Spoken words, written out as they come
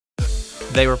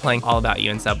They were playing All About You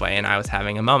in Subway, and I was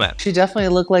having a moment. She definitely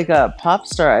looked like a pop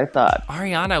star, I thought.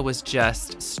 Ariana was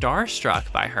just starstruck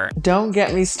by her. Don't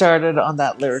get me started on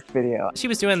that lyric video. She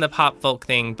was doing the pop folk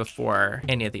thing before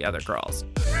any of the other girls.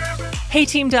 Hey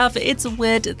Team Duff, it's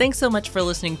Whit. Thanks so much for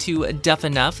listening to Duff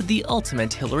Enough, the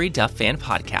ultimate Hilary Duff fan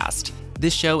podcast.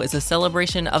 This show is a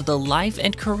celebration of the life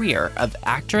and career of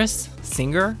actress,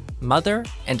 singer, mother,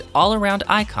 and all-around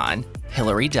icon,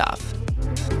 Hilary Duff.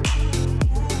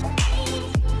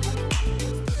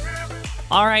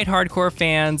 All right, hardcore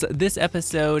fans, this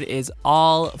episode is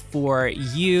all for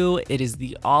you. It is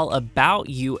the All About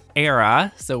You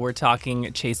era. So we're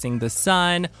talking Chasing the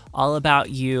Sun, All About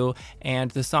You,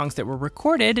 and the songs that were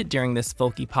recorded during this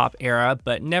folky pop era,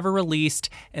 but never released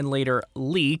and later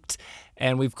leaked.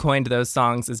 And we've coined those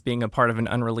songs as being a part of an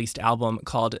unreleased album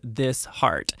called This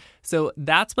Heart. So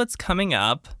that's what's coming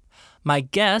up. My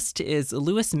guest is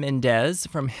Luis Mendez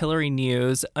from Hilary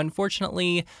News.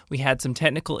 Unfortunately, we had some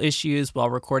technical issues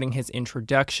while recording his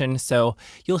introduction, so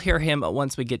you'll hear him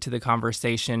once we get to the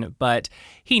conversation, but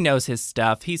he knows his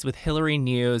stuff. He's with Hilary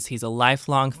News. He's a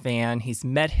lifelong fan. He's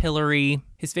met Hilary.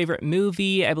 His favorite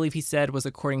movie, I believe he said, was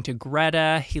According to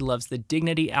Greta. He loves the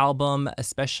Dignity album,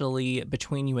 especially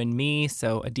Between You and Me,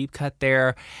 so a deep cut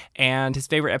there. And his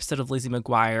favorite episode of Lizzie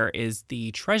McGuire is the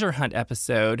Treasure Hunt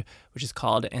episode, which is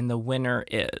called And the Winner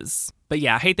Is. But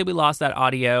yeah, I hate that we lost that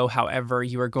audio. However,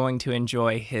 you are going to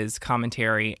enjoy his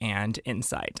commentary and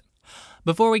insight.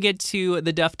 Before we get to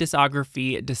the Duff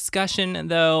discography discussion,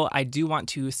 though, I do want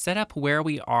to set up where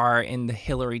we are in the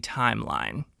Hilary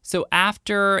timeline. So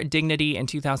after Dignity in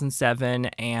 2007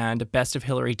 and Best of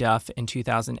Hilary Duff in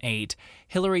 2008,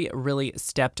 Hilary really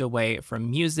stepped away from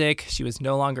music. She was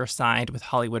no longer signed with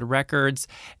Hollywood Records,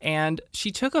 and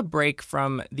she took a break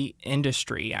from the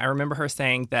industry. I remember her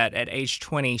saying that at age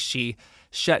 20, she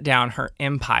shut down her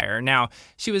empire. Now,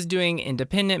 she was doing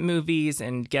independent movies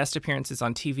and guest appearances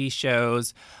on TV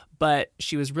shows, but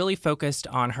she was really focused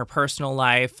on her personal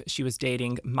life. She was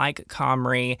dating Mike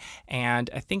Comrie, and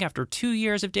I think after 2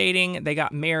 years of dating, they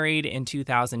got married in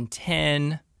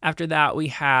 2010. After that, we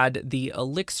had the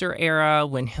Elixir era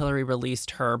when Hilary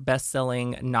released her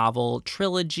best-selling novel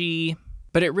trilogy.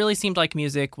 But it really seemed like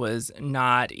music was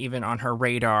not even on her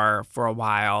radar for a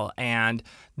while. And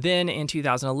then in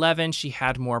 2011, she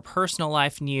had more personal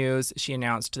life news. She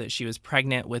announced that she was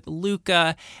pregnant with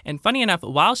Luca. And funny enough,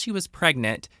 while she was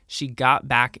pregnant, she got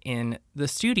back in the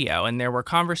studio. And there were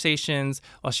conversations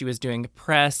while she was doing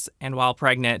press and while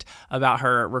pregnant about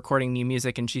her recording new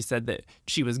music. And she said that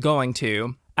she was going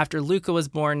to. After Luca was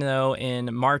born, though,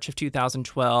 in March of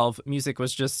 2012, music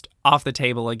was just off the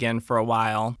table again for a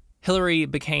while. Hilary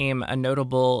became a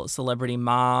notable celebrity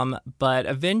mom, but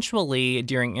eventually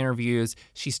during interviews,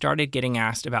 she started getting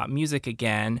asked about music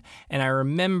again. And I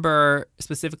remember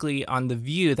specifically on The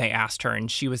View, they asked her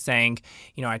and she was saying,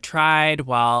 I tried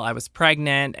while I was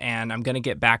pregnant and I'm going to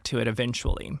get back to it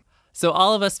eventually. So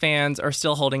all of us fans are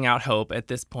still holding out hope at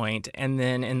this point. And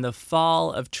then in the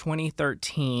fall of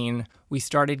 2013, we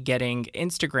started getting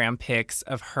Instagram pics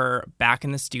of her back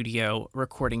in the studio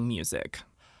recording music.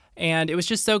 And it was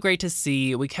just so great to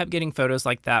see. We kept getting photos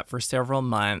like that for several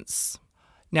months.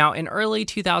 Now, in early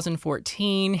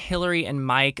 2014, Hilary and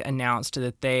Mike announced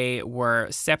that they were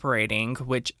separating,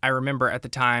 which I remember at the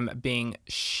time being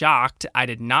shocked. I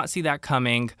did not see that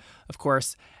coming. Of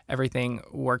course, everything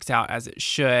works out as it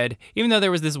should, even though there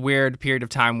was this weird period of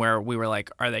time where we were like,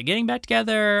 are they getting back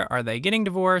together? Are they getting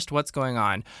divorced? What's going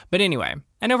on? But anyway,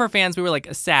 I know for fans, we were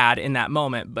like sad in that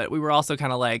moment, but we were also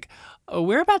kind of like, oh,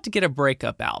 we're about to get a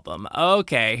breakup album.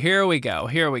 Okay, here we go.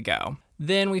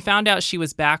 Then we found out she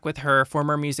was back with her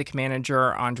former music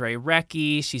manager, Andre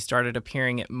Recchi. She started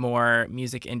appearing at more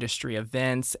music industry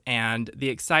events, and the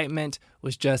excitement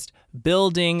was just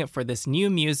building for this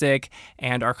new music.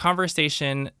 And our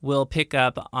conversation will pick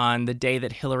up on the day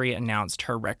that Hilary announced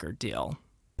her record deal.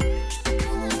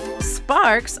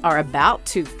 Sparks are about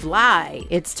to fly.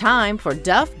 It's time for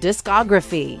Duff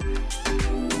Discography.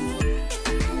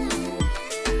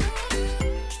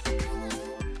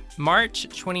 March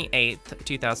 28th,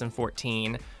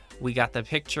 2014, we got the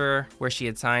picture where she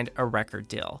had signed a record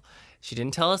deal. She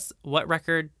didn't tell us what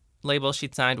record label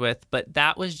she'd signed with, but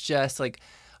that was just like,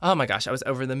 oh my gosh, I was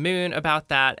over the moon about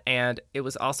that. And it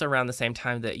was also around the same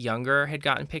time that Younger had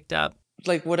gotten picked up.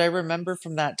 Like, what I remember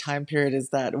from that time period is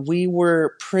that we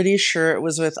were pretty sure it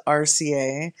was with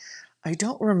RCA. I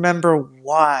don't remember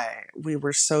why we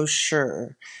were so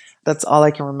sure. That's all I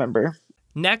can remember.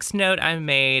 Next note I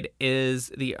made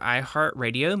is the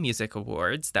iHeartRadio Music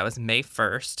Awards. That was May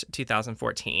 1st,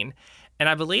 2014. And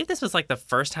I believe this was like the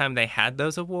first time they had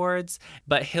those awards,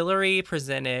 but Hillary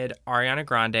presented Ariana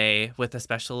Grande with a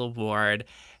special award.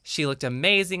 She looked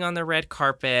amazing on the red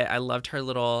carpet. I loved her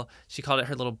she called it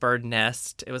her little bird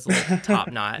nest. It was a little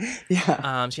top knot.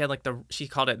 Yeah. She had she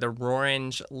called it the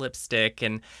Rorange lipstick.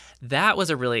 And that was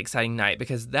a really exciting night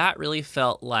because that really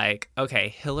felt like, okay,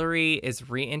 Hillary is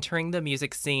re-entering the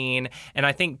music scene. And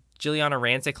I think Juliana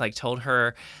Rancic told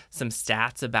her some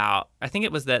stats about, I think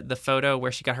it was the photo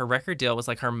where she got her record deal was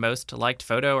like her most liked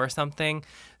photo or something.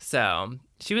 So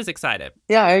she was excited.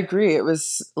 Yeah, I agree. It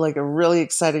was like a really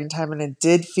exciting time, and it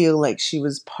did feel like she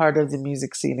was part of the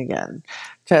music scene again.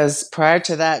 Because prior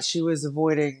to that, she was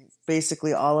avoiding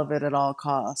basically all of it at all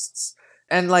costs.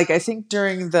 And I think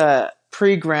during the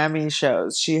pre-Grammy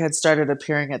shows, she had started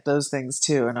appearing at those things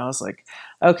too. And I was like,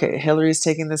 okay, Hillary's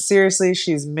taking this seriously.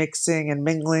 She's mixing and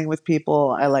mingling with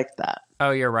people. I like that.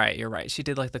 Oh, you're right. You're right. She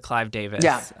did the Clive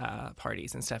Davis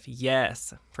parties and stuff.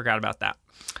 Yes. Forgot about that.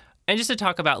 And just to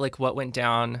talk about what went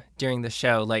down during the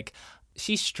show,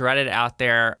 she strutted out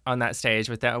there on that stage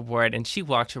with that award and she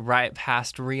walked right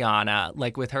past Rihanna,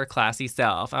 with her classy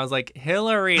self. I was like,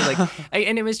 Hillary,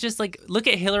 and it was just look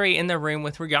at Hillary in the room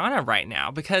with Rihanna right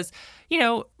now because,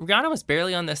 Rihanna was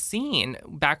barely on the scene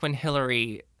back when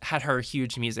Hillary had her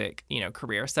huge music,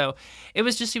 career. So it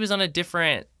was just, she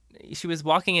was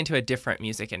walking into a different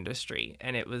music industry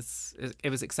and it was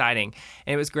exciting.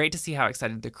 And it was great to see how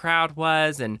excited the crowd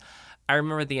was. And I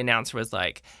remember the announcer was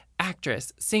like,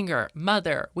 actress, singer,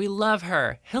 mother, we love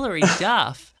her, Hillary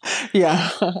Duff. Yeah.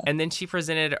 And then she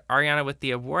presented Ariana with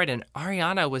the award and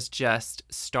Ariana was just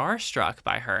starstruck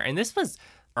by her. And this was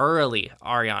early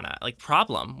Ariana.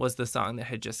 Problem was the song that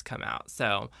had just come out.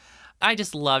 So I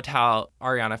just loved how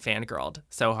Ariana fangirled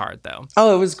so hard, though.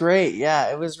 Oh, it was great.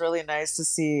 Yeah, it was really nice to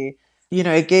see.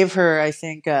 It gave her, I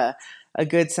think, a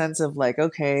good sense of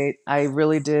okay, I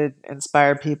really did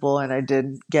inspire people and I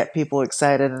did get people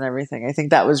excited and everything. I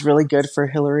think that was really good for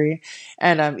Hillary.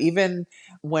 And even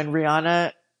when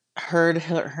Rihanna heard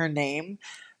her name,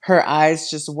 her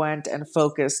eyes just went and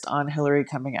focused on Hillary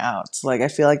coming out. I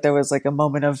feel like there was a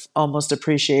moment of almost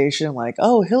appreciation,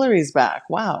 oh, Hillary's back.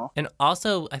 Wow. And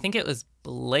also, I think it was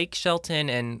Blake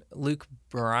Shelton and Luke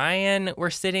Bryan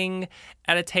were sitting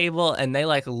at a table and they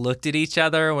looked at each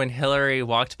other when Hillary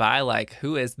walked by,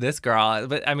 who is this girl?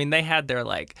 But I mean, they had their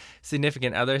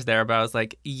significant others there, but I was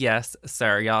like, yes,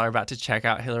 sir, y'all are about to check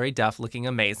out Hillary Duff looking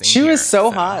amazing. She was so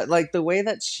hot. The way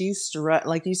that she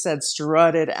like you said,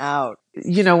 strutted out.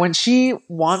 When she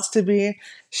wants to be,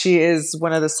 she is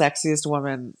one of the sexiest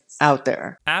women out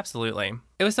there. Absolutely.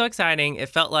 It was so exciting. It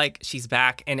felt like she's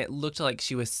back, and it looked like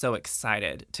she was so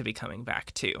excited to be coming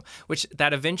back too, which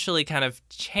that eventually kind of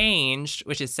changed,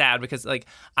 which is sad because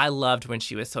I loved when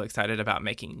she was so excited about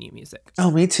making new music.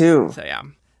 Oh, me too. So yeah.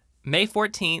 May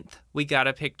 14th, we got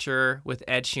a picture with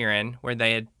Ed Sheeran where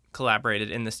they had collaborated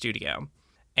in the studio.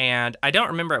 And I don't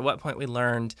remember at what point we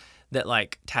learned that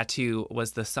Tattoo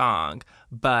was the song,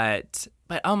 but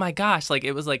oh my gosh,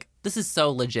 it was this is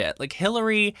so legit.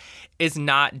 Hillary is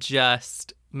not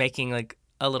just making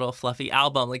a little fluffy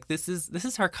album. This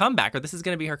is her comeback, or this is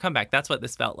going to be her comeback. That's what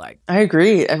this felt like. I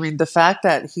agree. I mean, the fact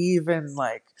that he even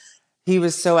he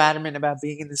was so adamant about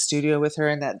being in the studio with her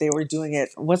and that they were doing it,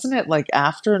 wasn't it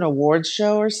after an awards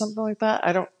show or something like that?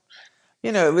 I don't,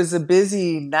 it was a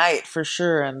busy night for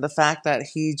sure. And the fact that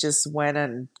he just went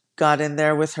and got in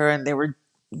there with her and they were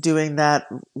doing that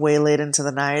way late into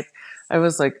the night, I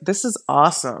was like, this is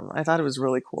awesome. I thought it was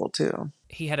really cool too.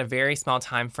 He had a very small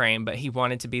time frame, but he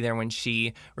wanted to be there when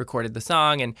she recorded the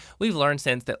song. And we've learned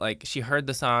since that she heard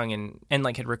the song and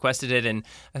had requested it. And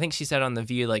I think she said on The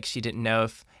View, she didn't know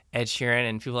if Ed Sheeran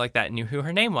and people like that knew who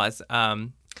her name was.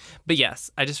 But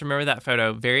yes, I just remember that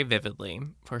photo very vividly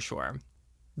for sure.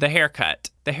 The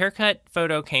haircut. The haircut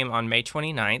photo came on May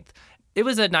 29th. It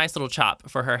was a nice little chop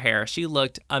for her hair. She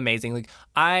looked amazing.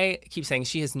 I keep saying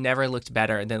she has never looked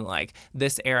better than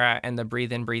this era and the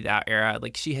Breathe In, Breathe Out era.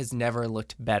 She has never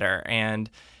looked better. And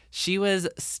she was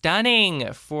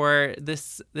stunning for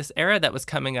this era that was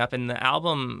coming up in the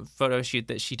album photo shoot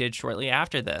that she did shortly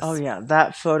after this. Oh yeah,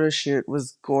 that photo shoot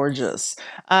was gorgeous.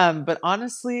 But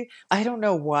honestly, I don't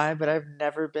know why, but I've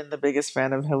never been the biggest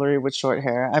fan of Hillary with short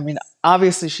hair. I mean,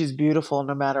 obviously she's beautiful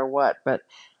no matter what, but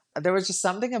there was just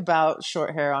something about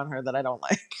short hair on her that I don't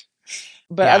like.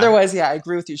 But otherwise, yeah, I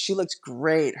agree with you. She looked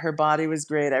great. Her body was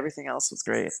great. Everything else was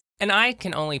great. And I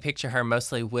can only picture her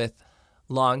mostly with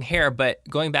long hair. But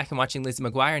going back and watching Lizzie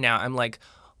McGuire now, I'm like,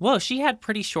 whoa, she had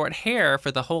pretty short hair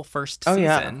for the whole first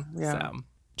season. Yeah. So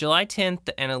July 10th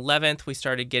and 11th, we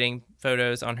started getting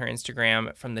photos on her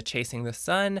Instagram from the Chasing the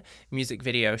Sun music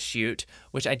video shoot,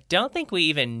 which I don't think we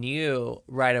even knew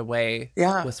right away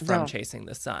was from no. Chasing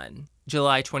the Sun.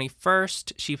 July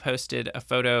 21st, she posted a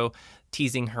photo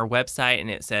teasing her website, and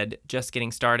it said, "Just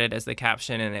getting started" as the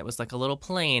caption, and it was like a little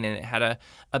plane, and it had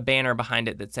a banner behind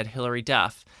it that said Hilary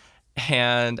Duff.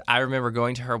 And I remember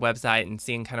going to her website and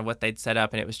seeing kind of what they'd set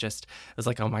up, and it was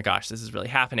like, oh my gosh, this is really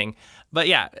happening. But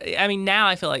yeah, I mean, now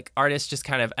I feel like artists just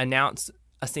kind of announce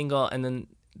a single and then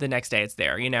the next day it's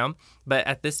there, you know? But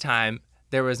at this time,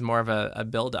 there was more of a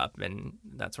build-up and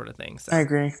that sort of thing. So I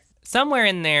agree. somewhere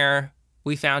in there,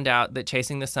 we found out that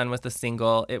Chasing the Sun was the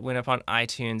single. It went up on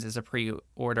iTunes as a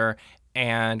pre-order,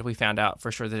 and we found out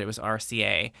for sure that it was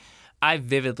RCA. I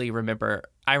vividly remember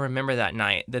that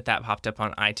night that popped up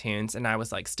on iTunes, and I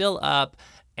was like still up,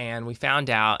 and we found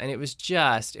out, and it was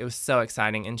so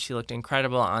exciting, and she looked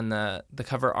incredible on the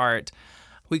cover art.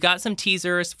 We got some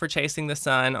teasers for Chasing the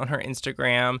Sun on her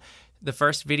Instagram. The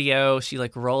first video, she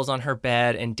like rolls on her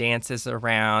bed and dances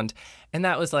around, and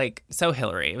that was like so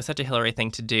Hilary. It was such a Hilary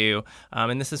thing to do,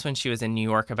 and this is when she was in New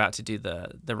York about to do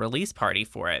the release party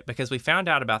for it, because we found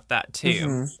out about that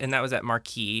too, and that was at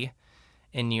Marquee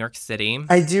in New York City.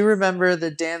 I do remember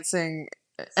the dancing,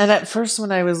 and at first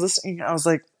when I was listening, I was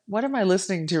like, what am I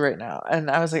listening to right now? And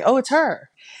I was like, oh, it's her.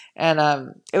 And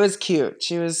it was cute.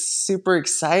 She was super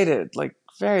excited, like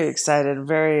very excited,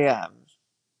 very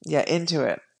into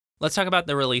it. Let's talk about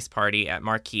the release party at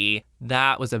Marquee.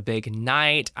 That was a big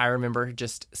night. I remember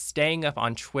just staying up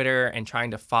on Twitter and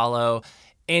trying to follow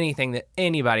anything that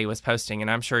anybody was posting,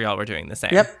 and I'm sure y'all were doing the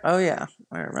same. Yep. Oh yeah,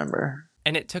 I remember.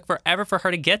 And it took forever for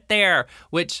her to get there,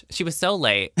 which she was so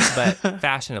late, but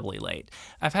fashionably late.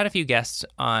 I've had a few guests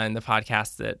on the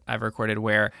podcast that I've recorded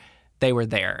where they were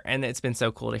there, and it's been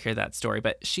so cool to hear that story.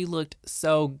 But she looked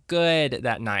so good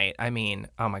that night. I mean,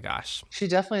 oh my gosh. She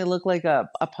definitely looked like a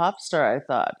pop star, I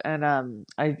thought. And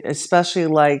I especially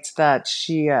liked that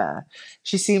she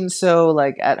seemed so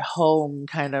like at home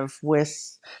kind of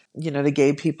with, the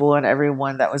gay people and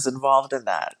everyone that was involved in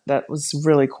that. That was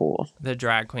really cool. The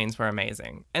drag queens were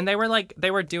amazing. And they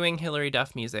were doing Hilary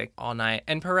Duff music all night.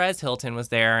 And Perez Hilton was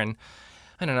there, and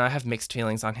I don't know, I have mixed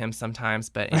feelings on him sometimes,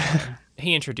 but anyway,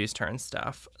 he introduced her and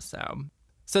stuff.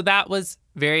 So that was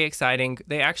very exciting.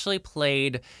 They actually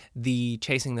played the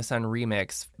Chasing the Sun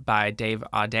remix by Dave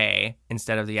Audet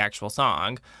instead of the actual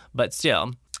song, but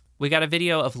still. We got a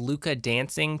video of Luca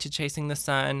dancing to Chasing the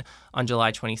Sun on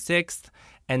July 26th,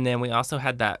 and then we also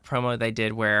had that promo they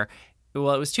did where,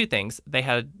 well, it was two things. They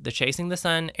had the Chasing the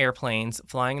Sun airplanes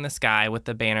flying in the sky with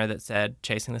the banner that said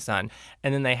Chasing the Sun,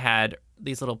 and then they had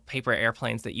these little paper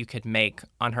airplanes that you could make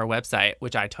on her website,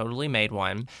 which I totally made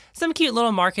one. Some cute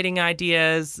little marketing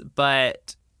ideas,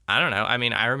 but I don't know. I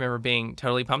mean, I remember being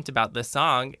totally pumped about this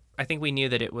song. I think we knew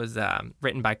that it was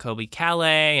written by Colby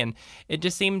Calais, and it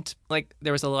just seemed like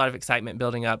there was a lot of excitement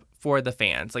building up for the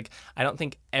fans. Like, I don't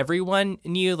think everyone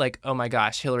knew, like, oh my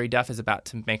gosh, Hilary Duff is about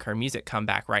to make her music come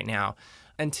back right now,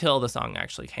 until the song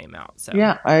actually came out. So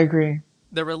yeah, I agree.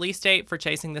 The release date for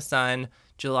Chasing the Sun,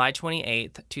 July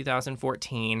 28th,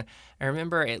 2014. I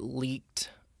remember it leaked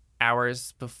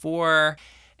hours before,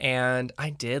 and I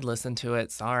did listen to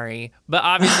it, sorry. But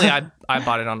obviously I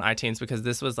bought it on iTunes because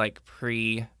this was like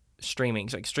pre-streaming.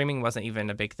 Like, streaming wasn't even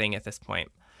a big thing at this point.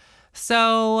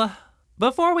 So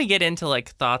before we get into like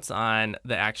thoughts on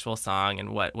the actual song and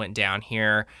what went down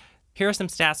here are some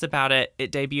stats about it.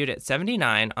 It debuted at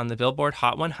 79 on the Billboard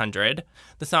Hot 100.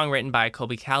 The song written by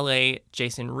Colby Calais,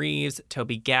 Jason Reeves,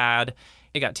 Toby Gad.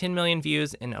 It got 10 million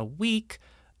views in a week.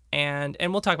 And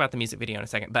we'll talk about the music video in a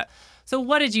second. But so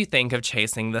what did you think of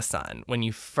Chasing the Sun when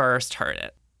you first heard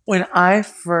it? When I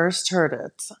first heard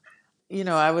it,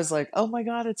 I was like, oh my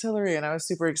God, it's Hilary. And I was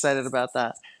super excited about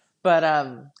that. But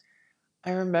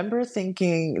I remember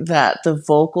thinking that the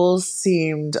vocals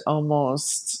seemed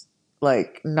almost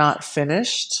like not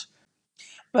finished.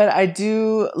 But I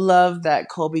do love that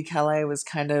Colby Calais was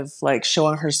kind of like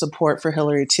showing her support for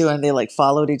Hilary too, and they like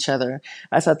followed each other.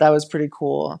 I thought that was pretty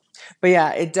cool. But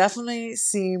yeah, it definitely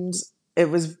seemed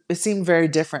very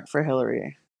different for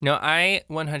Hilary. No, I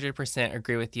 100%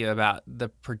 agree with you about the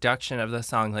production of the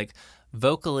song. Like,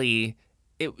 vocally,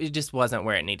 it just wasn't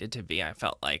where it needed to be, I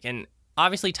felt like. And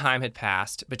obviously time had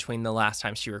passed between the last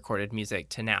time she recorded music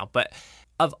to now, but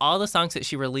of all the songs that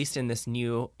she released in this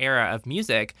new era of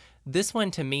music, this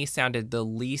one to me sounded the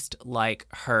least like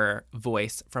her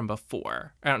voice from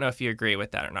before. I don't know if you agree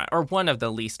with that or not, or one of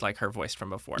the least like her voice from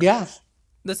before. Yeah.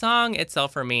 The song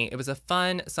itself for me, it was a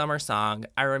fun summer song.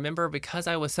 I remember because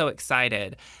I was so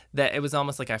excited that it was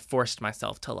almost like I forced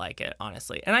myself to like it,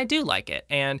 honestly. And I do like it.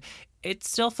 And it's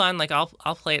still fun. Like I'll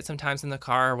play it sometimes in the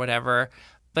car or whatever.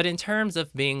 But in terms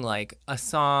of being like a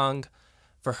song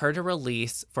for her to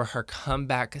release for her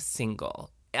comeback single,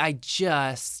 I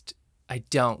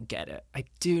don't get it. I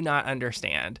do not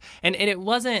understand. And it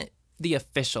wasn't the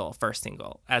official first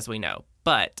single, as we know.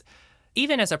 But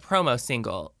even as a promo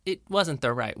single, it wasn't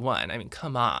the right one. I mean,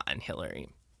 come on, Hillary.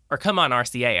 Or come on,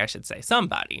 RCA, I should say.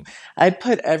 Somebody. I'd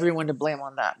put everyone to blame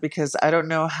on that because I don't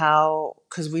know how,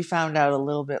 because we found out a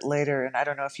little bit later, and I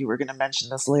don't know if you were going to mention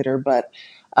this later, but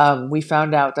we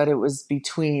found out that it was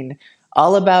between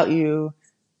All About You,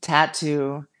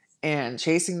 Tattoo, and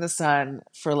Chasing the Sun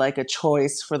for like a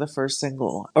choice for the first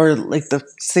single or like the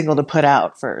single to put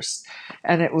out first.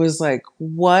 And it was like,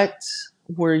 what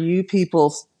were you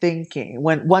people thinking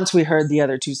once we heard the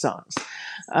other two songs?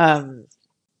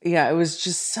 Yeah, it was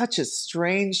just such a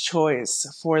strange choice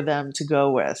for them to go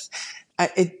with.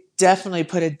 It definitely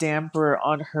put a damper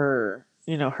on her,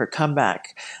 her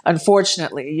comeback.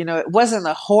 Unfortunately, it wasn't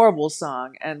a horrible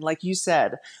song. And like you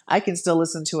said, I can still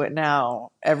listen to it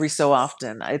now every so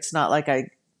often. It's not like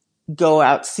I go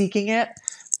out seeking it,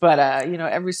 but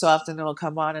every so often it'll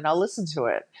come on and I'll listen to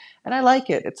it, and I like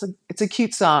it. It's a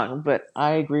cute song, but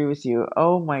I agree with you.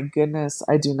 Oh my goodness,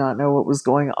 I do not know what was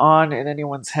going on in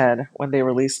anyone's head when they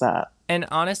released that. And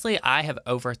honestly, I have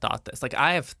overthought this. Like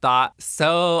I have thought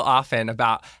so often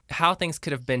about how things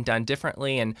could have been done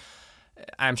differently, and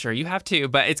I'm sure you have too,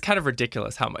 but it's kind of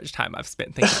ridiculous how much time I've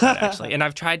spent thinking about it, actually. And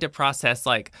I've tried to process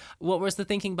like what was the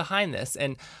thinking behind this,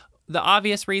 and the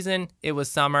obvious reason, it was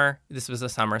summer. This was a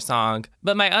summer song.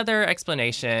 But my other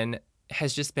explanation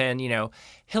has just been,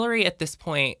 Hillary at this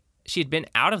point, she'd been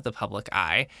out of the public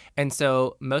eye. And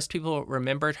so most people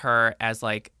remembered her as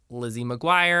like Lizzie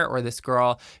McGuire or this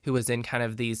girl who was in kind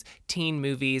of these teen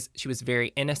movies. She was very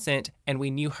innocent. And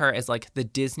we knew her as like the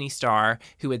Disney star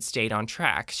who had stayed on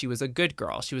track. She was a good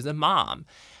girl. She was a mom.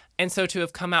 And so to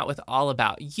have come out with All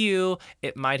About You,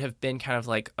 it might have been kind of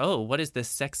like, oh, what is this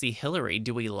sexy Hillary?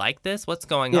 Do we like this? What's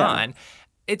going on?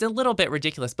 It's a little bit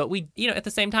ridiculous, but we, at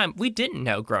the same time, we didn't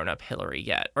know grown-up Hillary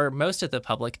yet, or most of the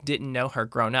public didn't know her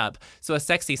grown up. So a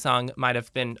sexy song might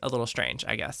have been a little strange,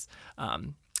 I guess.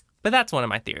 But that's one of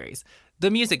my theories.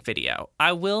 The music video.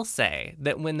 I will say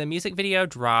that when the music video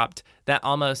dropped, that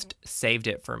almost saved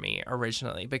it for me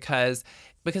originally because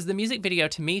the music video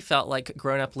to me felt like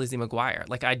grown-up Lizzie McGuire.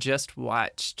 Like I just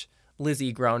watched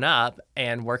Lizzie grown up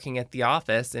and working at the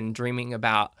office and dreaming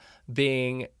about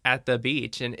being at the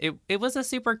beach. And it was a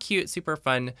super cute, super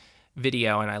fun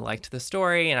video, and I liked the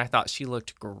story, and I thought she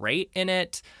looked great in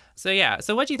it. So yeah,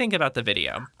 so what do you think about the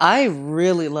video? I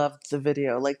really loved the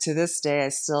video. Like to this day, I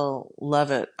still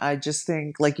love it. I just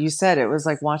think, like you said, it was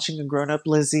like watching a grown-up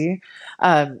Lizzie.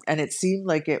 And it seemed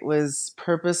like it was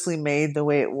purposely made the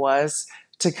way it was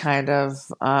to kind of,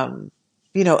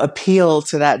 appeal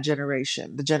to that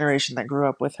generation, the generation that grew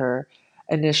up with her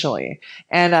initially.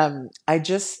 And I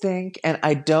just think, and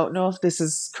I don't know if this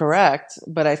is correct,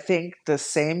 but I think the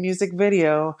same music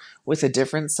video with a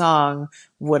different song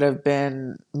would have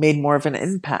been made more of an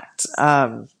impact.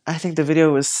 I think the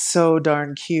video was so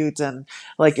darn cute. And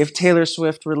like if Taylor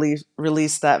Swift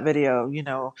released that video,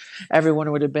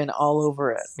 everyone would have been all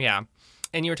over it. Yeah.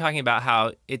 And you were talking about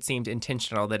how it seemed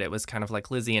intentional that it was kind of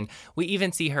like Lizzie. And we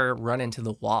even see her run into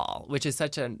the wall, which is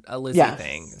such a Lizzie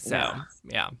thing. So,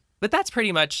 yeah. But that's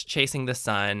pretty much Chasing the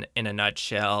Sun in a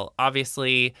nutshell.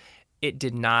 Obviously, it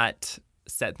did not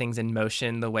set things in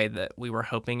motion the way that we were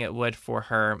hoping it would for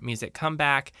her music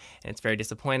comeback. And it's very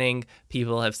disappointing.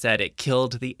 People have said it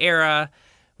killed the era,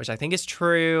 which I think is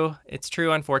true. It's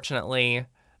true, unfortunately.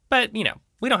 But,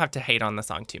 we don't have to hate on the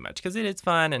song too much because it is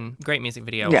fun and great music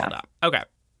video. Yeah. All that. Okay.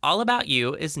 All About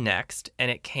You is next,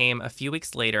 and it came a few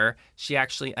weeks later. She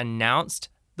actually announced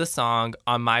the song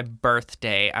on my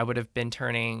birthday. I would have been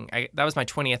that was my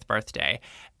 20th birthday,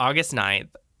 August 9th.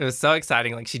 It was so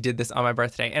exciting. Like she did this on my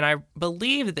birthday. And I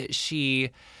believe that she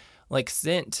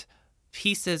sent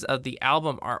pieces of the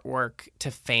album artwork to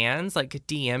fans,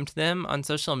 DM'd them on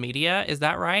social media. Is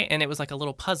that right? And it was like a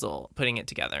little puzzle putting it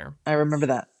together. I remember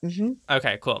that. Mm-hmm.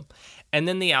 Okay, cool. And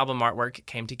then the album artwork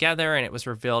came together and it was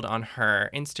revealed on her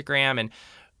Instagram. And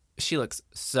she looks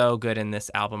so good in this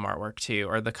album artwork too,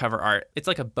 or the cover art. It's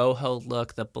like a boho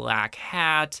look, the black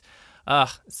hat. Ugh,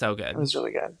 so good. It was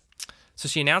really good. So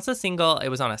she announced the single. It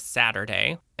was on a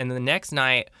Saturday. And the next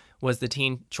night was the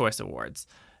Teen Choice Awards.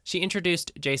 She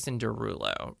introduced Jason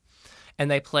Derulo,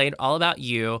 and they played All About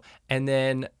You. And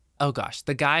then oh gosh,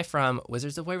 the guy from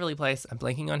Wizards of Waverly Place. I'm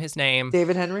blanking on his name.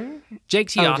 David Henry? Jake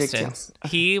T. Oh, Austin. Jake T. Austin.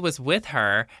 He was with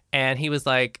her, and he was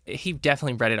like, he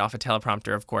definitely read it off a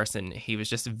teleprompter, of course, and he was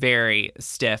just very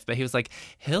stiff. But he was like,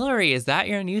 Hillary, is that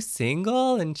your new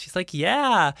single? And she's like,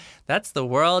 yeah, that's the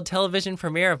world television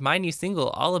premiere of my new single,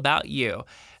 All About You.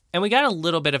 And we got a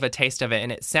little bit of a taste of it,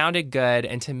 and it sounded good.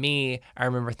 And to me, I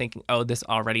remember thinking, oh, this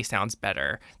already sounds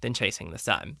better than Chasing the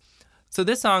Sun. So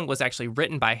this song was actually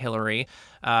written by Hillary.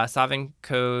 Savin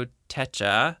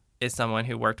Kotecha is someone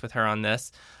who worked with her on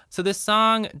this. So this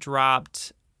song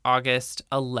dropped August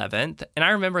 11th, and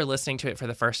I remember listening to it for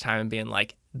the first time and being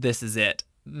like, this is it.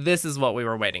 This is what we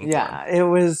were waiting for. Yeah, it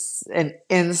was an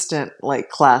instant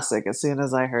classic as soon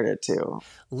as I heard it too.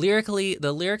 Lyrically,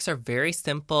 the lyrics are very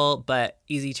simple but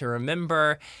easy to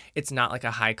remember. It's not like a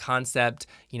high concept,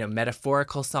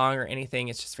 metaphorical song or anything.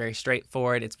 It's just very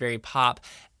straightforward. It's very pop.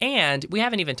 And we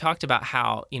haven't even talked about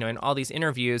how, in all these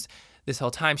interviews this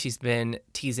whole time she's been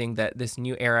teasing that this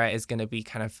new era is going to be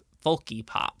kind of folky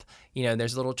pop.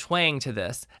 There's a little twang to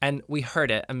this, and we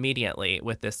heard it immediately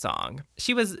with this song.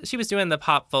 She was doing the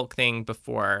pop folk thing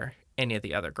before any of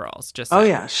the other girls. Oh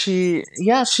yeah, she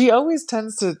always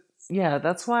tends to. Yeah,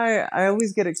 that's why I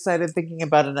always get excited thinking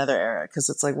about another era, because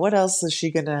it's like, what else is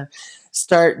she gonna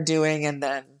start doing, and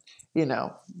then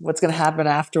what's gonna happen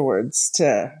afterwards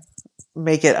to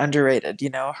make it underrated.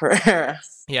 Her era.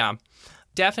 Yeah.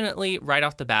 Definitely, right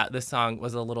off the bat, this song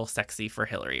was a little sexy for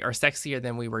Hillary, or sexier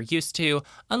than we were used to,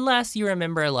 unless you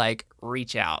remember,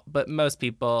 Reach Out. But most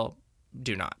people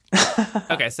do not.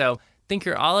 Okay, so think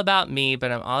you're all about me,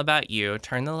 but I'm all about you.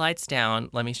 Turn the lights down.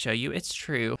 Let me show you it's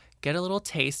true. Get a little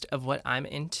taste of what I'm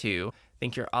into.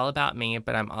 Think you're all about me,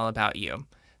 but I'm all about you.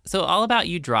 So All About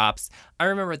You drops. I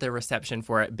remember the reception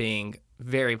for it being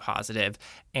very positive,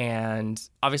 and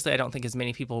obviously I don't think as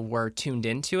many people were tuned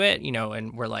into it,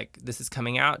 and were like, this is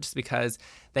coming out, just because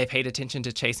they paid attention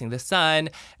to Chasing the Sun,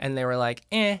 and they were like,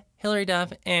 Hillary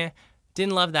Duff,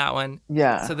 didn't love that one.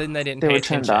 Yeah. So then they didn't They pay were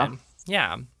turned attention. off.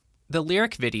 Yeah. The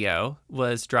lyric video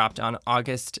was dropped on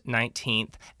August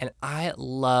 19th, and I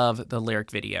love the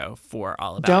lyric video for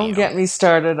All About You. Don't get me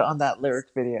started on that lyric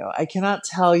video. I cannot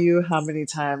tell you how many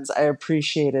times I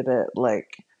appreciated it.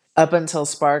 Up until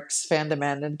Sparks Fan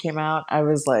Demanded came out, I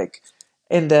was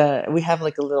we have a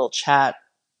little chat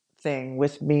thing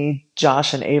with me,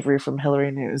 Josh, and Avery from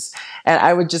Hillary News, and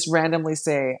I would just randomly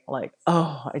say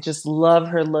oh, I just love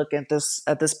her look at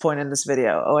this point in this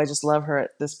video. Oh, I just love her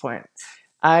at this point.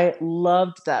 I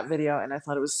loved that video, and I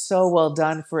thought it was so well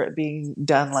done for it being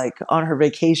done on her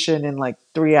vacation in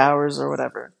 3 hours or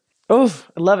whatever. Oh,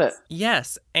 I love it.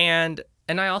 Yes, and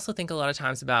I also think a lot of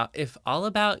times about if All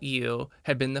About You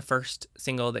had been the first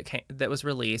single that was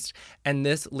released, and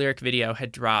this lyric video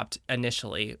had dropped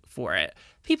initially for it,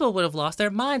 people would have lost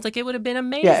their minds. It would have been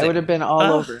amazing. Yeah, it would have been all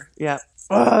over. Yeah.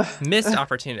 Ugh. Missed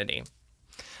opportunity.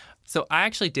 So I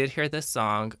actually did hear this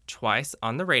song twice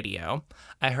on the radio.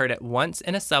 I heard it once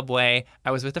in a subway.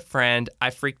 I was with a friend. I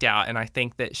freaked out, and I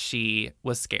think that she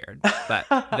was scared. But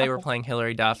they were playing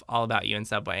Hillary Duff, All About You in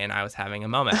Subway, and I was having a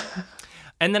moment.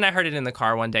 And then I heard it in the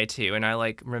car one day too, and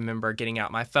I remember getting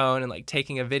out my phone and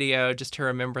taking a video just to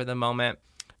remember the moment.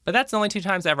 But that's the only 2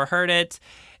 times I ever heard it.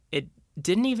 It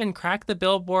didn't even crack the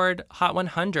Billboard Hot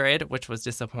 100, which was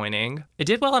disappointing. It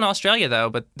did well in Australia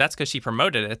though, but that's because she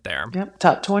promoted it there. Yep,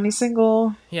 top 20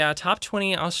 single. Yeah, top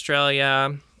 20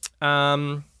 Australia.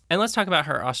 And let's talk about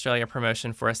her Australia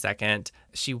promotion for a second.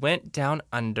 She went down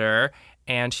under,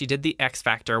 and she did the X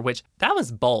Factor, which that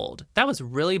was bold. That was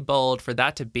really bold for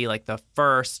that to be the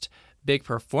first big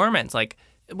performance,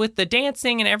 with the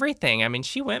dancing and everything. I mean,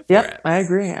 she went for it. I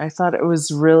agree. I thought it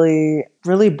was really,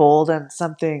 really bold and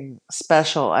something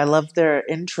special. I loved their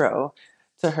intro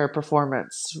to her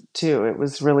performance too. It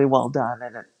was really well done,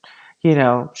 and it,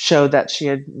 showed that she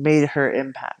had made her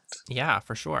impact. Yeah,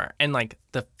 for sure. And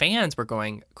the fans were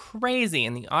going crazy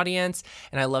in the audience,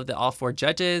 and I love that all 4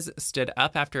 judges stood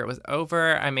up after it was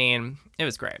over. I mean, it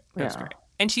was great. It was great.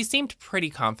 And she seemed pretty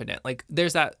confident.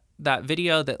 There's that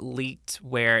video that leaked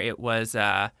where it was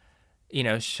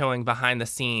showing behind the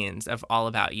scenes of All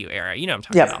About You era. You know what I'm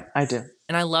talking about. Yeah, I do.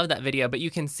 And I love that video, but you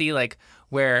can see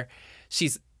where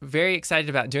she's very excited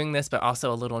about doing this, but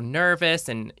also a little nervous.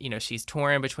 And, she's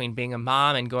torn between being a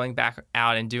mom and going back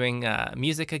out and doing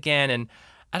music again. And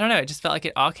I don't know, it just felt like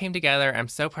it all came together. I'm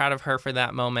so proud of her for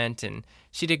that moment. And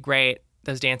she did great.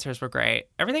 Those dancers were great.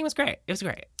 Everything was great. It was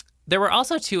great. There were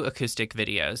also 2 acoustic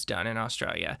videos done in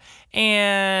Australia.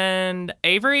 And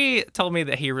Avery told me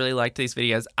that he really liked these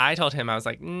videos. I told him, I was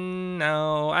like,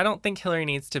 no, I don't think Hillary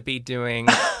needs to be doing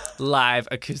live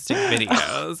acoustic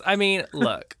videos. I mean,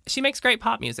 look, she makes great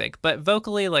pop music, but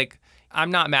vocally,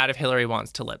 I'm not mad if Hillary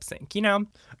wants to lip sync,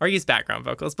 or use background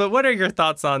vocals. But what are your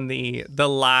thoughts on the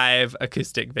live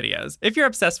acoustic videos? If you're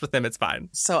obsessed with them, it's fine.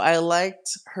 So I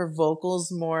liked her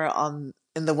vocals more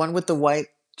in the one with the white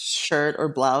shirt or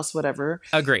blouse, whatever.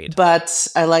 Agreed. But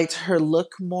I liked her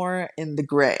look more in the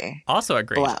gray Also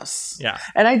agreed. blouse. Yeah.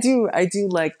 And I do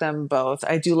like them both.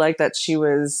 I do like that she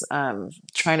was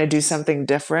trying to do something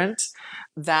different.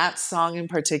 That song in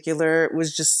particular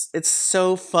was it's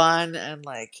so fun and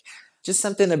like just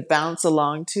something to bounce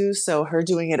along to. So her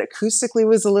doing it acoustically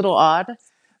was a little odd.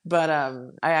 But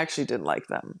I actually did like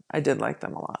them. I did like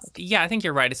them a lot. Yeah, I think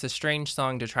you're right. It's a strange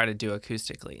song to try to do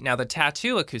acoustically. Now, the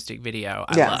Tattoo acoustic video,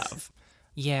 I love.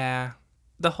 Yeah.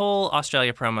 The whole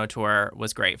Australia promo tour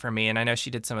was great for me. And I know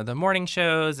she did some of the morning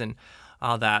shows and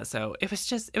all that. So it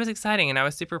was exciting. And I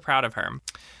was super proud of her.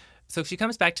 So she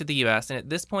comes back to the U.S. and at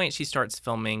this point, she starts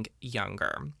filming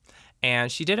younger.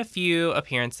 And she did a few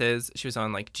appearances. She was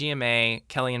on like GMA,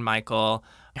 Kelly and Michael.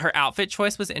 Her outfit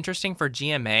choice was interesting for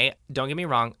GMA. Don't get me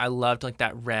wrong. I loved like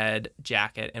that red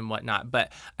jacket and whatnot.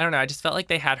 But I don't know. I just felt like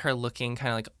they had her looking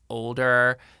kind of like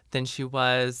older than she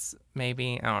was,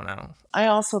 maybe. I don't know. I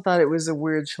also thought it was a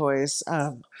weird choice.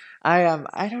 I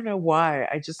don't know why.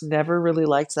 I just never really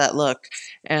liked that look.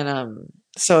 And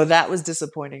so that was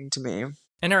disappointing to me.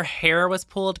 And her hair was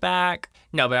pulled back.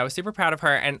 No, but I was super proud of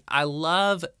her. And I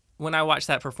love when I watch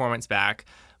that performance back,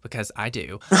 because I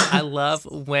do, I love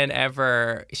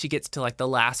whenever she gets to like the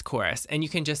last chorus and you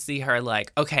can just see her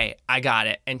like, okay, I got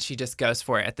it. And she just goes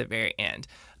for it at the very end.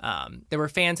 There were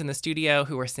fans in the studio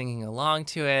who were singing along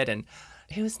to it, and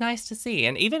it was nice to see.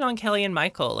 And even on Kelly and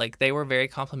Michael, like they were very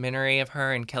complimentary of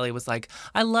her, and Kelly was like,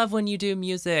 I love when you do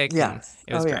music. Yeah. And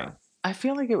it was great. Yeah. I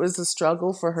feel like it was a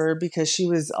struggle for her because she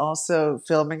was also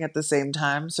filming at the same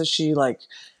time. So she like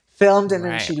filmed and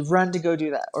then she'd run to go do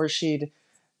that, or she'd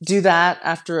do that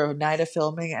after a night of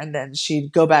filming and then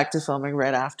she'd go back to filming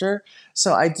right after.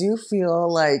 So I do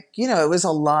feel like, it was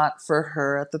a lot for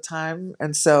her at the time.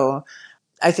 And so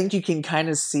I think you can kind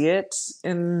of see it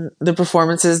in the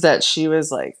performances that she was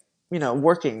like,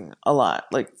 working a lot.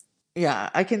 Like,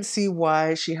 yeah, I can see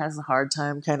why she has a hard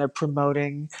time kind of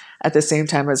promoting at the same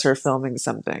time as her filming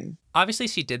something. Obviously,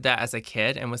 she did that as a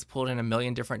kid and was pulled in a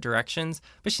million different directions,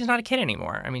 but she's not a kid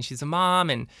anymore. I mean, she's a mom,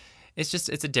 and it's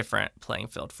a different playing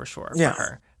field for sure for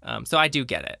her. So I do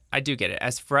get it.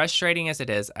 As frustrating as it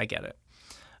is, I get it.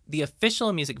 The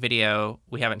official music video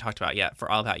we haven't talked about yet for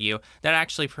All About You, that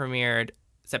actually premiered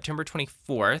September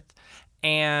 24th,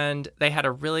 and they had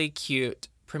a really cute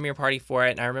premiere party for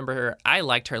it. And I remember I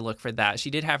liked her look for that. She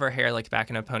did have her hair like back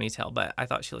in a ponytail, but I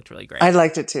thought she looked really great. I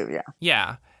liked it too, yeah.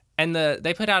 Yeah. And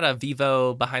they put out a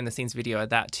Vivo behind the scenes video of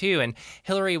that too. And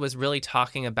Hillary was really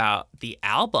talking about the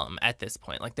album at this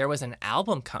point. Like there was an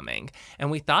album coming, and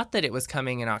we thought that it was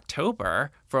coming in October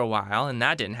for a while, and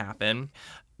that didn't happen.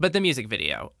 But the music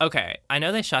video, okay, I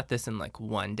know they shot this in like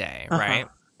one day, right?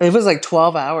 It was like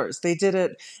 12 hours. They did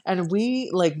it, and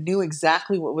we like knew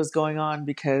exactly what was going on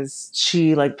because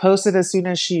she like posted as soon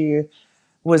as she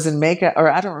was in makeup,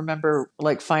 or I don't remember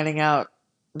like finding out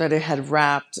that it had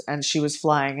wrapped and she was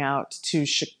flying out to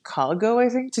Chicago, I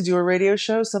think, to do a radio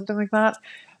show, something like that.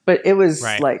 But it was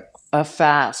like a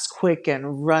fast, quick,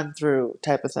 and run through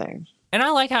type of thing. And I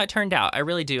like how it turned out. I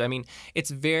really do. I mean, it's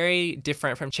very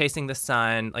different from Chasing the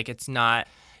Sun. Like it's not,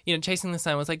 Chasing the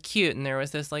Sun was like cute and there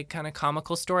was this like kind of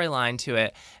comical storyline to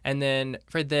it. And then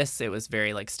for this, it was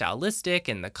very like stylistic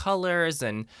and the colors,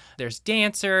 and there's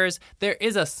dancers. There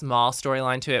is a small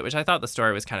storyline to it, which I thought the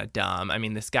story was kind of dumb. I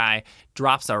mean, this guy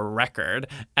drops a record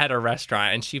at a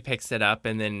restaurant and she picks it up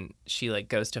and then she like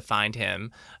goes to find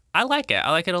him. I like it. I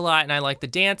like it a lot, and I like the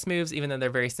dance moves, even though they're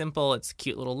very simple. It's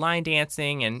cute little line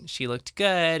dancing, and she looked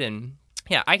good. And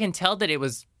yeah, I can tell that it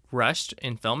was rushed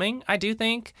in filming, I do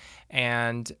think.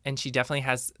 And she definitely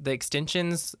has, the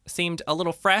extensions seemed a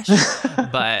little fresh.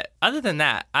 But other than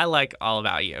that, I like All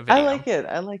About You video. I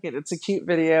like it. It's a cute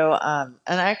video. And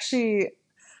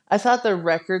I thought the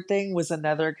record thing was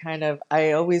another kind of,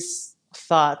 I always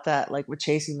thought that like with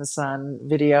Chasing the Sun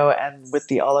video and with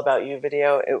the All About You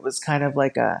video, it was kind of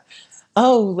like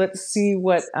let's see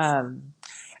what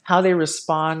how they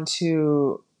respond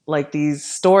to like these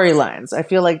storylines. I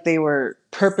feel like they were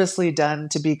purposely done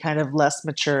to be kind of less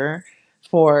mature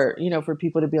for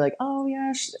people to be like, oh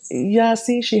yeah,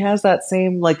 see, she has that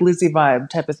same like Lizzie vibe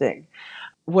type of thing.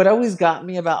 What always got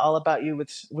me about All About You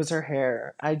was her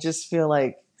hair. I just feel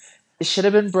like it should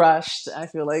have been brushed. I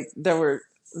feel like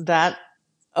that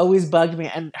always bugged me,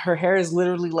 and her hair is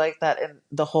literally like that in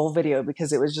the whole video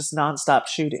because it was just nonstop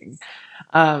shooting.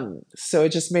 So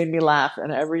it just made me laugh,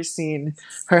 and every scene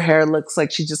her hair looks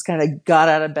like she just kind of got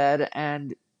out of bed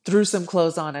and threw some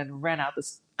clothes on and ran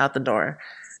out the door.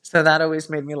 So that always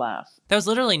made me laugh. That was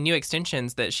literally new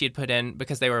extensions that she had put in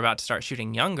because they were about to start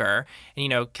shooting younger.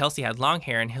 And, Kelsey had long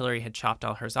hair and Hillary had chopped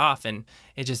all hers off, and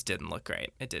it just didn't look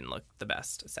great. It didn't look the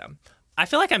best. So I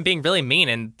feel like I'm being really mean,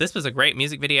 and this was a great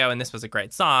music video and this was a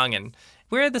great song, and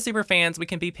we're the super fans. We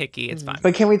can be picky. It's fine.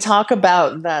 But can we talk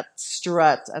about that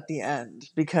strut at the end?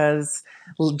 Because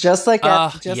just like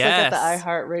at the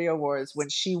iHeartRadio Awards, when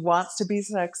she wants to be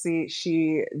sexy,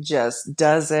 she just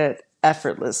does it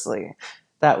effortlessly.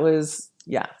 That was,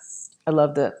 I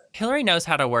loved it. Hillary knows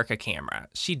how to work a camera.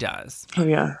 She does. Oh,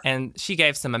 yeah. And she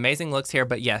gave some amazing looks here.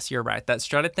 But yes, you're right. That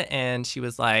strut at the end, she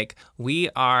was like,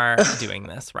 we are doing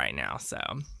this right now.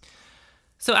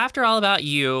 So after All About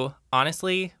You,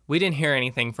 honestly, we didn't hear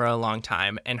anything for a long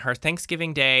time. And her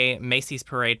Thanksgiving Day Macy's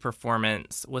Parade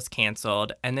performance was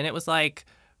canceled. And then it was like,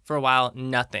 for a while,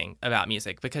 nothing about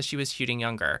music because she was shooting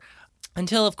younger.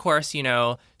 Until, of course,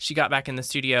 she got back in the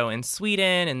studio in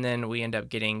Sweden, and then we end up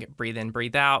getting Breathe In,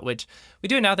 Breathe Out, which we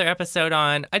do another episode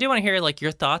on. I do want to hear,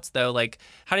 your thoughts, though.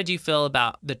 How did you feel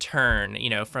about the turn,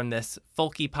 from this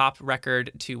folky pop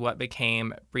record to what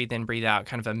became Breathe In, Breathe Out,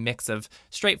 kind of a mix of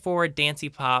straightforward, dancey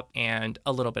pop and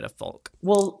a little bit of folk?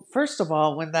 Well, first of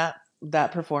all, when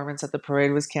that performance at the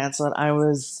parade was canceled, I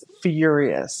was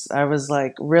furious. I was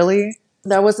like, really?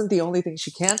 That wasn't the only thing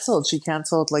she canceled. She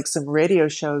canceled some radio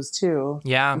shows too.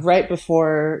 Yeah. Right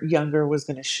before Younger was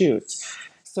going to shoot.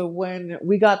 So when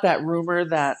we got that rumor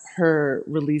that her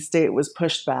release date was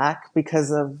pushed back because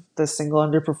of the single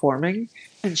underperforming,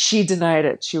 and she denied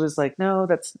it. She was like, no,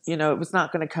 that's, it was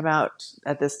not going to come out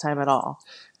at this time at all.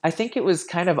 I think it was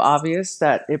kind of obvious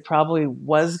that it probably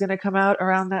was going to come out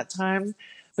around that time.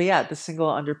 But yeah, the single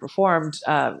underperformed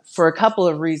for a couple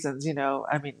of reasons,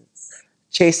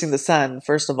 Chasing the Sun,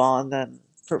 first of all, and then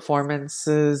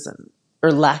performances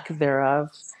or lack thereof.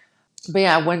 But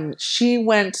yeah, when she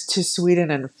went to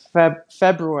Sweden in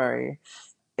February,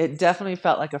 it definitely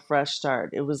felt like a fresh start.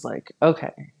 It was like,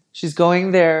 okay, she's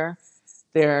going there.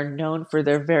 They're known for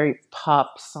their very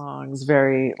pop songs,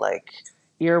 very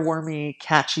earwormy,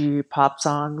 catchy pop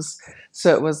songs.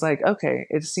 So it was like, okay,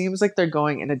 it seems like they're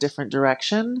going in a different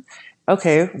direction.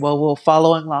 Okay, well, we'll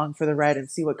follow along for the ride and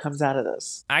see what comes out of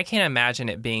this. I can't imagine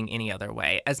it being any other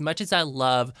way. As much as I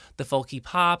love the folky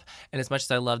pop and as much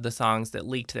as I love the songs that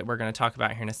leaked that we're going to talk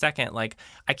about here in a second,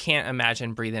 I can't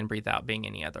imagine Breathe In, Breathe Out being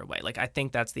any other way. I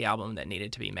think that's the album that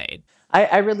needed to be made.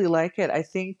 I really like it. I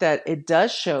think that it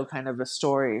does show kind of a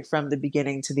story from the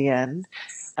beginning to the end.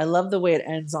 I love the way it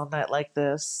ends on Night Like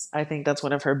This. I think that's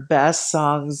one of her best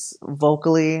songs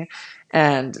vocally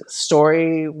and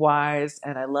story-wise,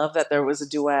 and I love that there was a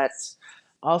duet.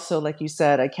 Also, like you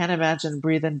said, I can't imagine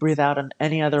Breathe In, Breathe Out in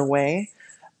any other way.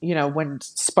 When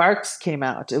Sparks came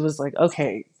out, it was like,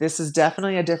 okay, this is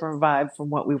definitely a different vibe from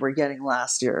what we were getting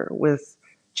last year with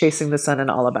Chasing the Sun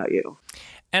and All About You.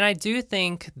 And I do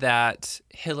think that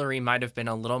Hillary might have been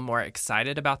a little more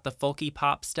excited about the folky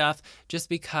pop stuff just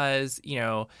because,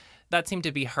 that seemed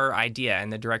to be her idea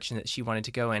and the direction that she wanted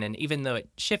to go in. And even though it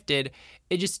shifted,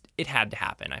 it had to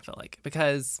happen, I feel like,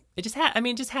 because it just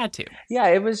had to. Yeah,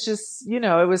 it was just,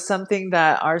 it was something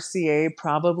that RCA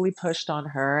probably pushed on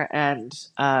her. And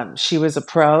she was a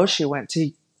pro. She went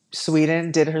to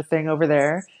Sweden, did her thing over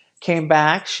there. Came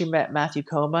back, she met Matthew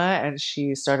Koma, and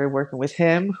she started working with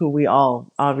him, who we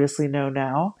all obviously know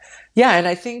now. Yeah, and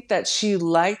I think that she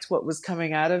liked what was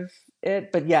coming out of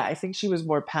it, but yeah, I think she was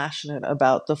more passionate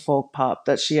about the folk pop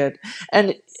that she had,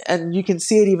 and you can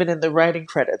see it even in the writing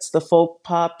credits. The folk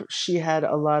pop she had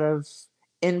a lot of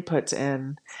input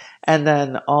in, and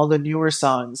then all the newer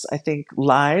songs. I think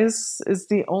Lies is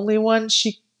the only one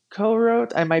she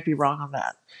co-wrote. I might be wrong on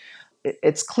that.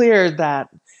 It's clear that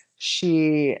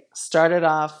she started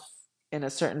off in a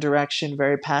certain direction,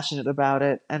 very passionate about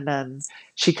it, and then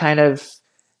she kind of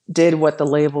did what the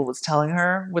label was telling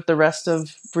her with the rest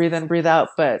of Breathe In, Breathe Out,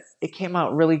 but it came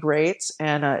out really great,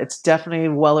 and it's definitely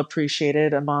well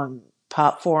appreciated among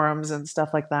pop forums and stuff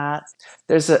like that.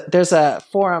 There's a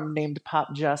forum named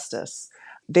Pop Justice.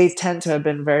 They tend to have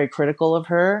been very critical of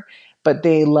her, but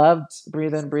they loved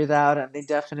Breathe In, Breathe Out, and they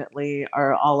definitely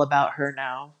are all about her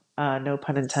now. No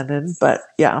pun intended, but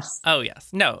yeah. Oh, yes.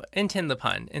 No, intend the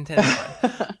pun.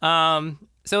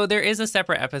 So there is a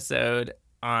separate episode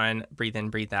on Breathe In,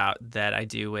 Breathe Out that I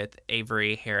do with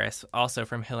Avery Harris, also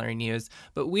from Hillary News.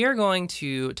 But we are going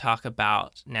to talk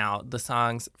about now the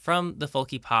songs from the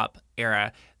folky pop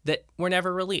era that were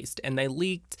never released, and they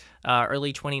leaked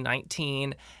early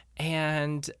 2019.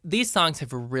 And these songs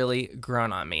have really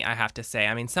grown on me, I have to say.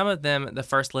 I mean, some of them, the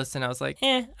first listen, I was like,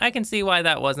 I can see why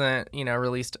that wasn't,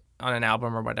 released on an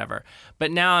album or whatever.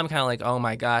 But now I'm kind of like, oh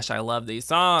my gosh, I love these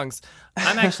songs.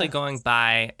 I'm actually going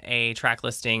by a track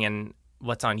listing and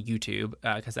what's on YouTube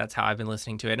because that's how I've been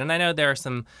listening to it. And I know there are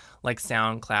some like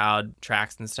SoundCloud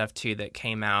tracks and stuff too that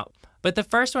came out. But the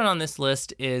first one on this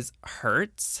list is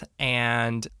Hurts,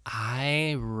 and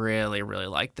I really, really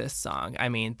like this song. I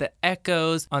mean, the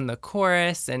echoes on the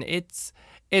chorus, and it's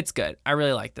good. I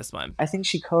really like this one. I think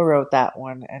she co-wrote that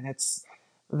one, and it's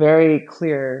very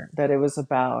clear that it was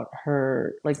about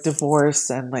her like divorce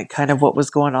and like kind of what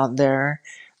was going on there.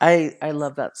 I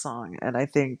love that song, and I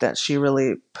think that she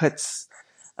really puts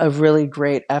a really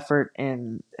great effort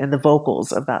in the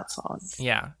vocals of that song.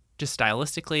 Yeah. Just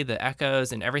stylistically, the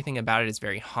echoes and everything about it is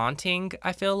very haunting,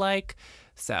 I feel like.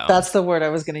 So that's the word I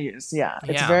was going to use. Yeah.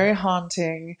 It's very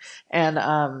haunting.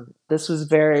 And this was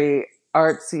very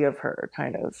artsy of her,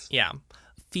 kind of. Yeah.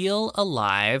 Feel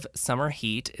Alive, Summer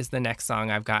Heat is the next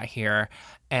song I've got here.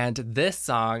 And this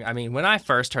song, I mean, when I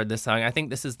first heard this song, I think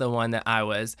this is the one that I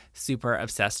was super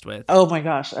obsessed with. Oh my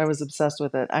gosh, I was obsessed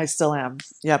with it. I still am.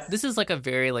 Yep. This is like a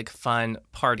very like fun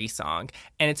party song.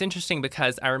 And it's interesting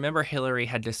because I remember Hillary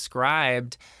had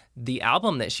described the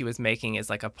album that she was making as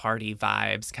like a party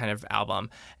vibes kind of album.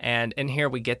 And here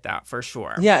we get that for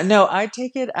sure. Yeah, no, I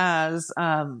take it as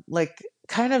like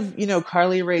kind of,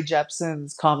 Carly Rae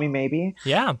Jepsen's Call Me Maybe.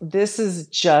 Yeah. This is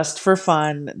just for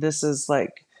fun. This is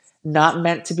like not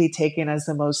meant to be taken as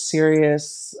the most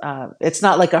serious. It's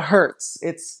not like a Hurts.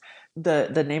 It's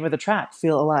the name of the track,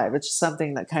 Feel Alive. It's just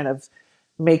something that kind of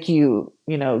make you,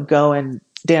 go and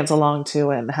dance along to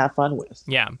and have fun with.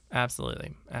 Yeah,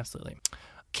 absolutely. Absolutely.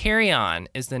 Carry On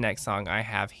is the next song I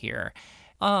have here.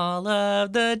 All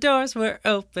of the doors were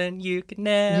open. You could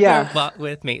never walk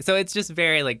with me. So it's just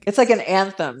very like... It's like an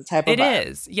anthem type of vibe. It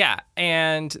is, yeah.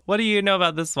 And what do you know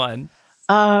about this one?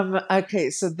 Okay,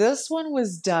 so this one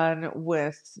was done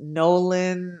with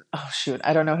Nolan. Oh, shoot.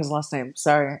 I don't know his last name.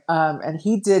 Sorry. And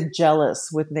he did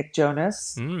Jealous with Nick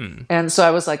Jonas. And so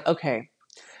I was like, okay,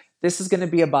 this is going to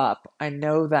be a bop. I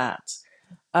know that.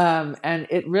 And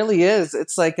it really is.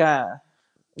 It's like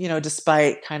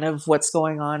despite kind of what's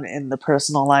going on in the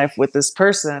personal life with this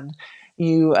person,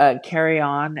 you carry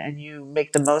on and you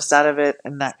make the most out of it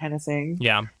and that kind of thing.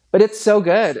 Yeah. But it's so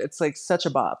good. It's like such a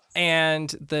bop. And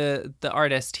the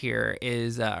artist here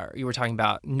is, you were talking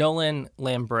about Nolan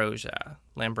Lambrosa.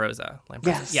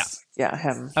 Yes. Yeah,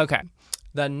 him. Okay.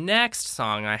 The next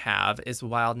song I have is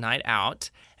Wild Night Out.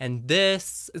 And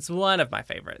this is one of my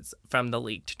favorites from the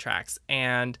leaked tracks.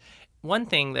 And one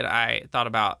thing that I thought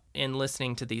about in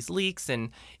listening to these leaks and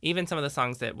even some of the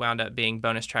songs that wound up being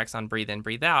bonus tracks on Breathe In,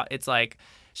 Breathe Out, it's like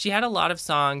she had a lot of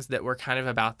songs that were kind of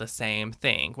about the same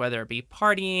thing, whether it be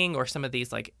partying or some of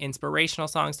these like inspirational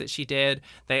songs that she did.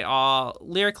 They all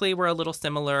lyrically were a little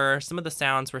similar. Some of the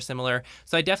sounds were similar.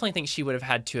 So I definitely think she would have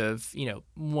had to have,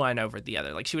 one over the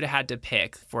other. Like she would have had to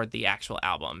pick for the actual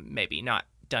album, maybe not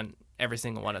done every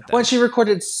single one of them. Well, she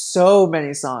recorded so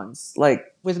many songs. Like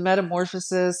with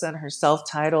Metamorphosis and her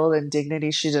self-titled and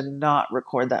Dignity, she did not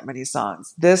record that many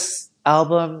songs. This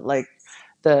album, like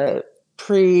the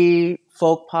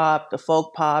pre-folk pop, the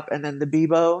folk pop, and then the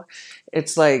bebo,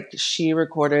 it's like she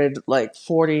recorded like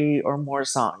 40 or more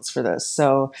songs for this.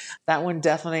 So that one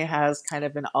definitely has kind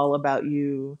of an all about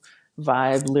you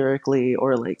vibe lyrically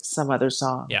or like some other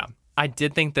song. Yeah. I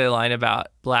did think the line about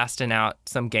blasting out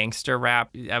some gangster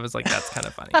rap, I was like, that's kind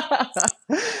of funny.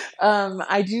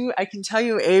 I can tell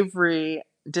you Avery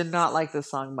did not like this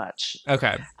song much.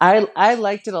 Okay. I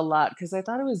liked it a lot because I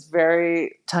thought it was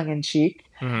very tongue-in-cheek.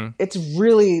 Mm-hmm. It's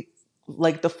really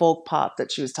like the folk pop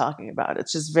that she was talking about.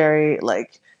 It's just very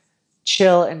like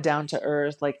chill and down to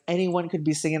earth. Like anyone could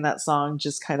be singing that song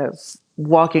just kind of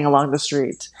walking along the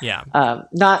street. Yeah.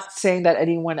 Not saying that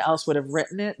anyone else would have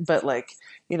written it, but like,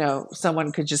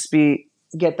 someone could just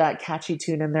get that catchy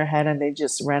tune in their head and they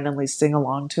just randomly sing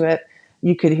along to it.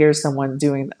 You could hear someone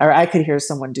I could hear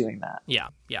someone doing that. Yeah.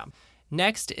 Yeah.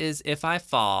 Next is If I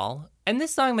Fall. And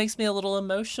this song makes me a little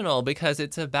emotional because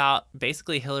it's about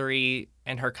basically Hillary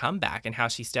and her comeback and how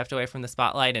she stepped away from the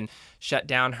spotlight and shut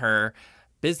down her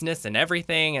business and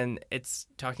everything. And it's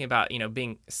talking about,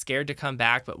 being scared to come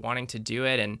back, but wanting to do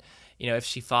it. And, if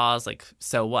she falls, like,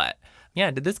 so what?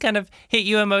 Yeah. Did this kind of hit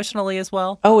you emotionally as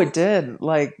well? Oh, it did.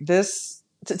 Like this,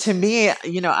 to me,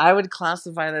 I would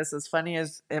classify this, as funny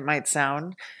as it might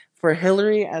sound, for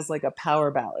Hillary as like a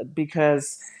power ballad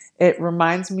because it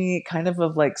reminds me kind of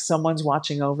like someone's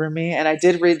watching over me. And I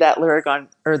did read that lyric on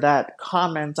or that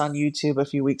comment on YouTube a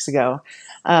few weeks ago.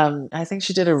 I think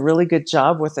she did a really good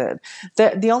job with it.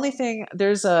 The only thing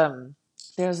there's a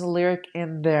lyric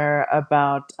in there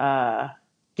about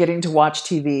getting to watch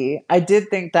TV. I did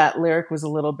think that lyric was a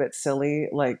little bit silly.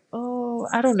 Like, oh,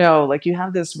 I don't know. Like you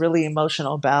have this really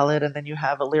emotional ballad, and then you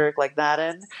have a lyric like that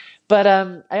in. But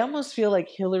I almost feel like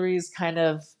Hillary's kind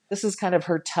of this is kind of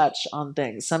her touch on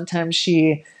things. Sometimes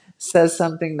she says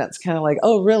something that's kind of like,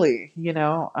 oh, really, you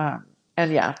know.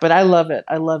 And yeah, but I love it.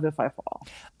 I love If I Fall.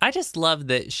 I just love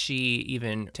that she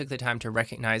even took the time to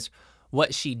recognize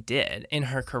what she did in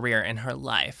her career and her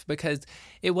life, because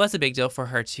it was a big deal for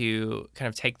her to kind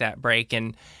of take that break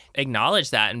and acknowledge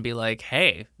that and be like,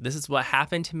 hey, this is what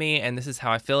happened to me and this is how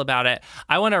I feel about it.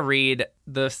 I want to read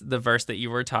the verse that you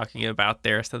were talking about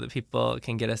there so that people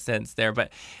can get a sense there.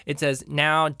 But it says,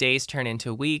 now days turn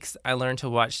into weeks. I learned to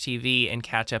watch TV and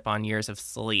catch up on years of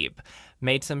sleep.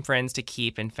 Made some friends to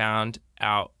keep and found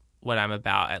out what I'm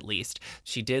about, at least.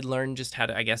 She did learn just how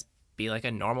to, I guess, be like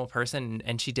a normal person,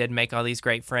 and she did make all these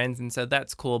great friends, and so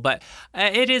that's cool. But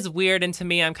it is weird, and to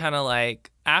me, I'm kind of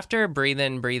like, after Breathe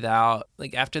In, Breathe Out,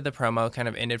 like after the promo kind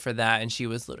of ended for that, and she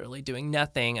was literally doing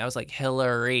nothing, I was like,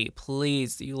 Hillary,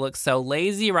 please, you look so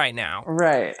lazy right now.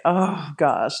 Right. Oh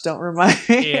gosh, don't remind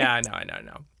me. Yeah, I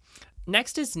know.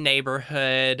 Next is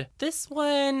Neighborhood. This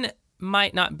one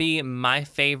might not be my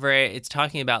favorite. It's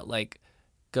talking about like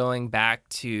going back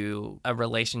to a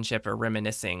relationship or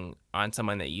reminiscing on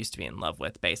someone that you used to be in love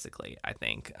with, basically, I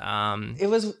think. It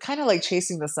was kind of like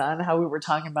Chasing the Sun, how we were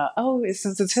talking about, oh,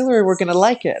 since it's Hillary, we're going to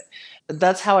like it.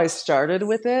 That's how I started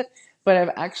with it. But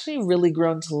I've actually really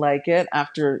grown to like it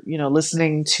after,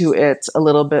 listening to it a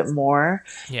little bit more.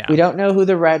 Yeah. We don't know who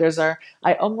the writers are.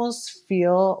 I almost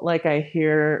feel like I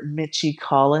hear Mitchie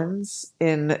Collins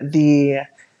in the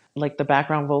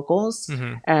background vocals.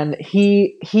 Mm-hmm. And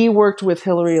he worked with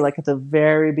Hillary like at the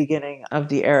very beginning of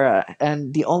the era.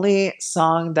 And the only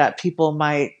song that people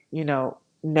might,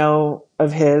 know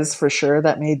of his for sure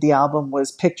that made the album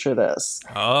was Picture This.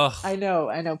 Oh, I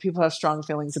know people have strong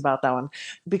feelings about that one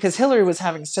because Hillary was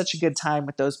having such a good time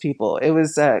with those people. It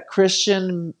was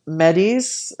Christian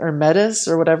Medis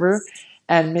or whatever,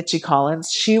 and Mitchie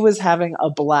Collins. She was having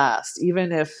a blast,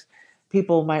 even if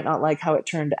people might not like how it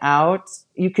turned out.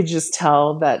 You could just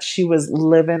tell that she was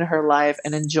living her life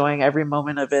and enjoying every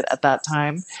moment of it at that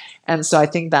time. And so I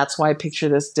think that's why Picture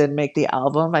This did make the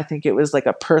album. I think it was like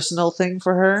a personal thing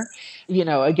for her.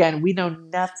 Again, we know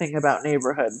nothing about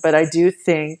Neighborhood, but I do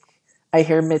think I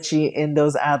hear Mitchie in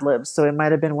those ad libs. So it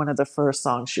might have been one of the first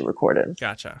songs she recorded.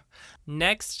 Gotcha.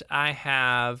 Next, I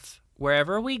have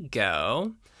Wherever We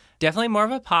Go. Definitely more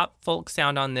of a pop folk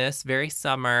sound on this, very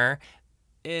summer.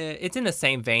 It's in the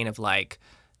same vein of like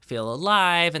Feel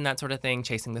Alive and that sort of thing,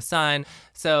 Chasing the Sun.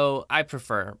 So I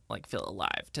prefer like Feel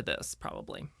Alive to this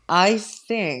probably. I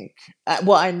think,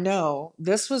 I know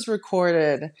this was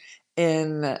recorded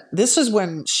this was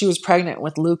when she was pregnant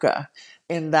with Luca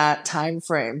in that time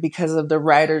frame because of the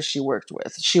writers she worked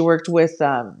with. She worked with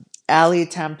Ali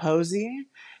Tamposi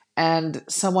and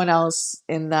someone else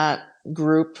in that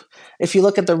group. If you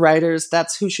look at the writers,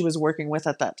 that's who she was working with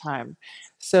at that time.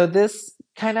 So this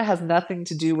kind of has nothing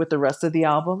to do with the rest of the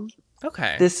album.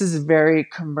 Okay. This is very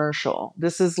commercial.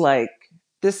 This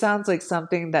sounds like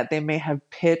something that they may have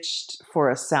pitched for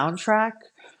a soundtrack,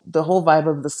 the whole vibe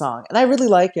of the song. And I really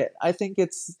like it. I think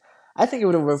it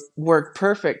would have worked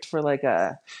perfect for like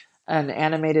an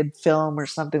animated film or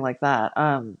something like that.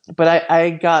 But I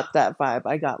got that vibe.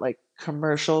 I got like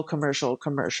commercial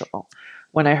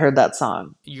when I heard that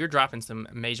song. You're dropping some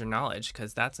major knowledge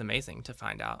because that's amazing to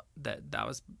find out that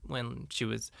was when she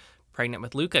was pregnant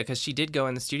with Luca, because she did go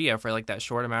in the studio for like that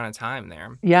short amount of time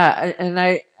there. Yeah, and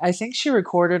I think she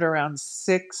recorded around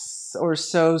 6 or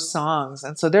so songs.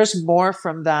 And so there's more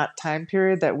from that time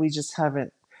period that we just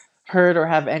haven't heard or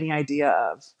have any idea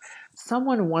of.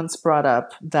 Someone once brought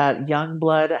up that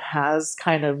Youngblood has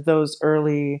kind of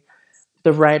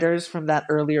the writers from that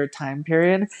earlier time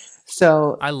period.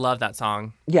 So I love that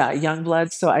song. Yeah,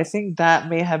 Youngblood. So I think that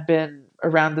may have been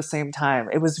around the same time.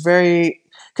 It was very,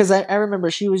 because I remember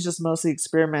she was just mostly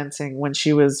experimenting when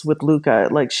she was with Luca.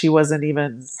 Like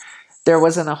there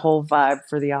wasn't a whole vibe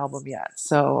for the album yet.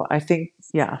 So I think,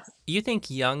 yeah. You think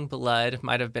Youngblood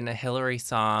might have been a Hillary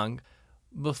song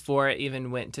before it even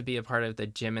went to be a part of the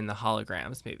Jim and the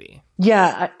Holograms movie?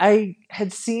 Yeah, I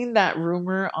had seen that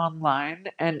rumor online,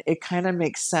 and it kind of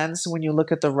makes sense when you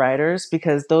look at the writers,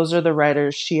 because those are the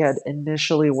writers she had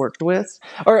initially worked with.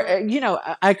 Or,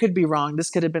 I could be wrong. This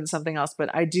could have been something else,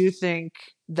 but I do think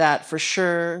that for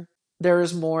sure there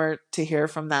is more to hear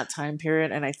from that time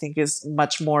period, and I think is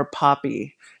much more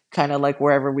poppy, kind of like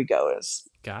Wherever We Go is.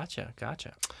 Gotcha.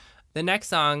 The next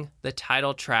song, the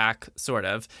title track, sort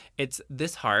of, it's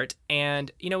This Heart.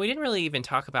 And, we didn't really even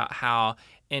talk about how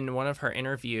in one of her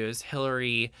interviews,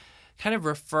 Hillary kind of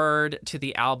referred to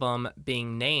the album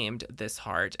being named This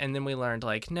Heart. And then we learned,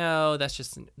 like, no, that's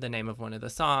just the name of one of the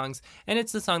songs. And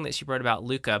it's the song that she wrote about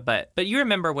Luca. But you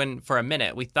remember when, for a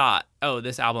minute, we thought, oh,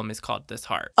 this album is called This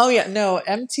Heart. Oh, yeah. No,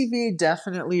 MTV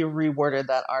definitely reworded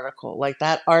that article. Like,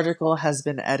 that article has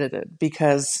been edited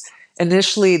because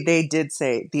initially they did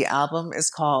say the album is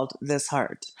called This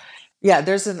Heart. Yeah,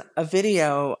 there's a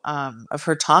video of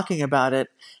her talking about it,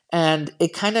 and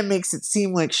it kind of makes it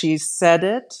seem like she said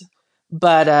it,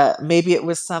 but maybe it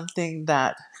was something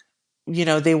that,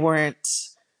 they weren't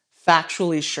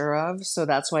factually sure of, so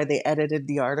that's why they edited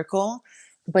the article.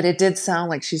 But it did sound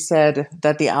like she said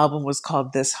that the album was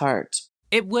called This Heart.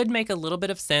 It would make a little bit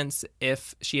of sense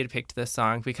if she had picked this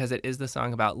song because it is the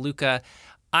song about Luca.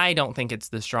 I don't think it's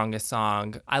the strongest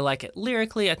song. I like it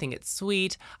lyrically. I think it's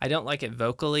sweet. I don't like it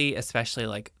vocally, especially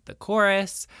like the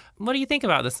chorus. What do you think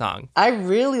about the song? I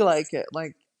really like it.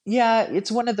 Like, yeah,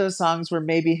 it's one of those songs where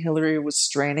maybe Hillary was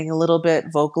straining a little bit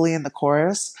vocally in the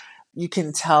chorus. You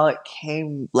can tell it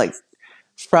came like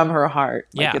from her heart.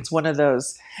 Like, Yeah. it's one of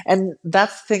those. And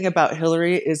that's the thing about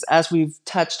Hillary is, as we've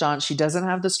touched on, she doesn't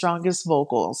have the strongest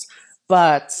vocals,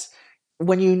 but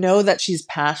when you know that she's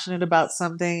passionate about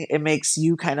something, it makes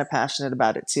you kind of passionate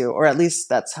about it too. Or at least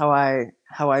that's how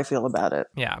I feel about it.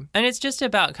 Yeah. And it's just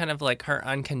about kind of like her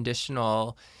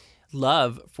unconditional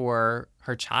love for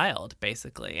her child,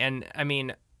 basically. And I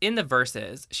mean, in the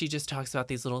verses, she just talks about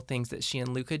these little things that she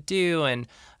and Luca do. And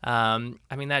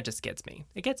I mean, that just gets me.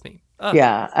 It gets me. Ugh.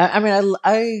 Yeah. I mean,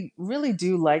 I really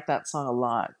do like that song a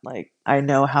lot. Like, I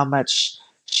know how much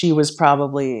she was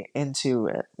probably into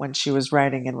it when she was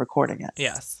writing and recording it.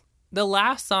 Yes. The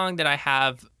last song that I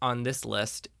have on this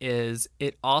list is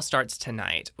It All Starts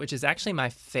Tonight, which is actually my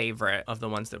favorite of the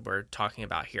ones that we're talking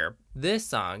about here. This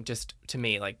song just, to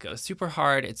me, like, goes super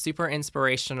hard. It's super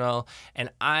inspirational, and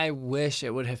I wish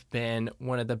it would have been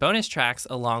one of the bonus tracks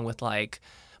along with, like,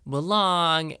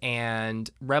 Belong and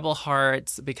Rebel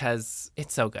Hearts, because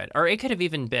it's so good. Or it could have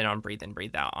even been on Breathe In,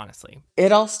 Breathe Out, honestly.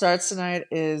 It All Starts Tonight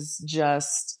is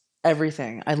just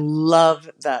everything. I love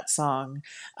that song.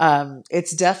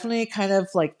 It's definitely kind of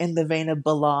like in the vein of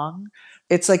Belong.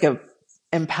 It's like a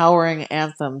empowering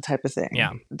anthem type of thing.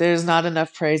 Yeah. There's not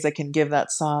enough praise I can give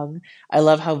that song. I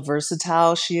love how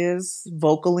versatile she is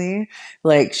vocally.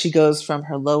 Like, she goes from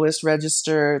her lowest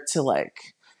register to,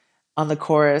 like, on the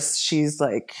chorus, she's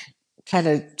like kind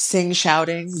of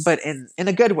shouting, but in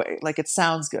a good way. Like, it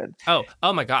sounds good.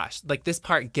 Oh my gosh. Like, this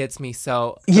part gets me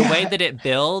so. Yeah. The way that it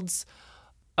builds.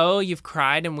 Oh, you've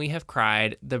cried and we have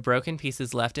cried. The broken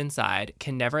pieces left inside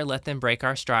can never let them break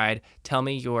our stride. Tell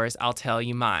me yours, I'll tell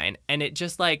you mine. And it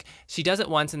just, like, she does it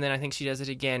once and then I think she does it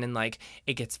again, and like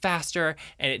it gets faster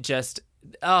and it just,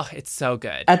 oh, it's so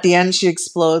good. At the end, she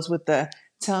explodes with the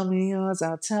tell me yours,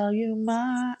 I'll tell you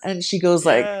mine. And she goes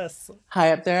like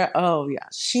high up there. Oh yeah.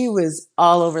 She was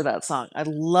all over that song. I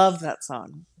love that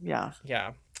song. Yeah.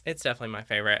 Yeah. It's definitely my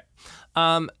favorite.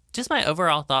 Just my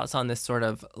overall thoughts on this sort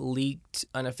of leaked,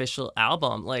 unofficial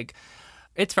album. Like,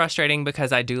 it's frustrating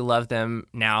because I do love them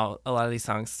now, a lot of these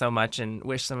songs, so much, and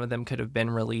wish some of them could have been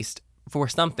released for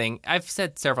something. I've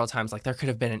said several times, like, there could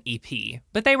have been an EP,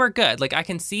 but they were good. Like, I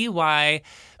can see why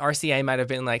RCA might have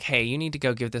been like, hey, you need to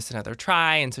go give this another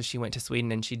try. And so she went to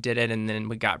Sweden and she did it, and then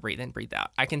we got Breathe In, Breathe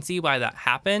Out. I can see why that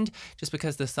happened, just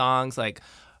because the songs, like,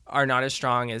 are not as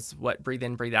strong as what Breathe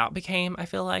In, Breathe Out became, I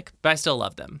feel like, but I still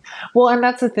love them. Well, and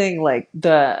that's the thing, like,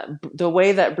 the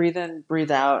way that Breathe In,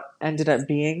 Breathe Out ended up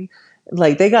being,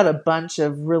 like, they got a bunch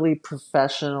of really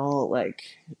professional, like,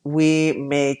 we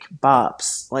make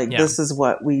bops. Like, this is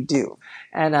what we do.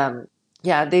 And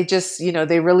yeah, they just,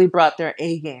 they really brought their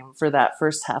A game for that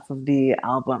first half of the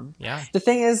album. Yeah. The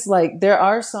thing is, like, there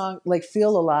are songs like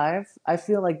Feel Alive. I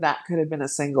feel like that could have been a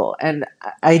single. And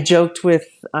I joked with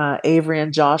Avery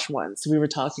and Josh once. We were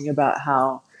talking about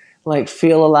how, like,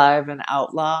 Feel Alive and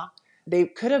Outlaw, they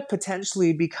could have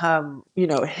potentially become,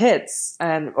 hits,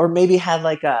 or maybe had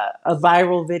like a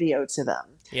viral video to them.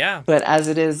 Yeah. But as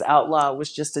it is, Outlaw was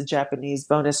just a Japanese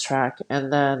bonus track,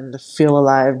 and then Feel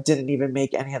Alive didn't even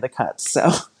make any of the cuts.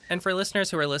 So. And for listeners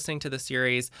who are listening to the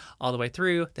series all the way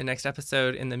through, the next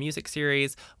episode in the music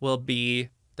series will be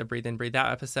the Breathe In, Breathe Out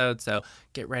episode. So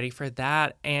get ready for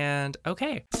that. And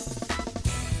okay.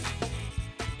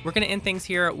 We're going to end things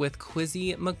here with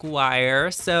Quizzy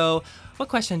McGuire. So what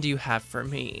question do you have for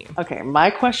me? Okay, my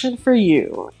question for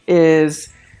you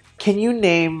is, Can you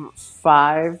name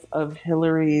 5 of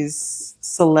Hillary's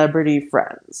celebrity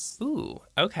friends? Ooh,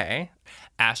 okay.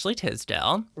 Ashley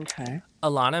Tisdale, Okay.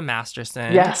 Alana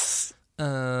Masterson. Yes.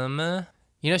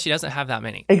 She doesn't have that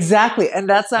many. Exactly. And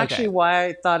that's actually Okay. why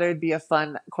I thought it would be a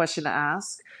fun question to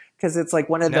ask. Because it's like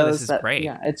one of No, this those is that, great.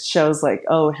 yeah, it shows like,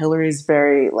 oh, Hillary's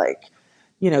very like,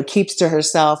 keeps to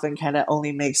herself and kind of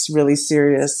only makes really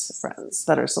serious friends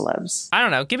that are celebs. I don't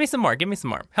know. Give me some more.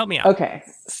 Help me out. Okay.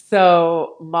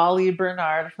 So Molly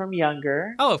Bernard from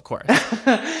Younger. Oh, of course.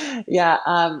 Yeah.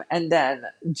 And then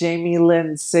Jamie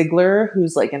Lynn Sigler,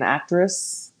 who's like an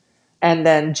actress. And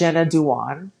then Jenna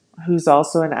Dewan, who's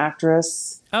also an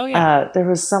actress. Oh, yeah. There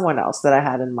was someone else that I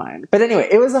had in mind. But anyway,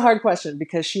 it was a hard question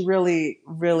because she really,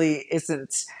 really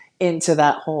isn't into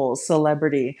that whole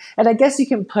celebrity. And I guess you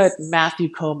can put Matthew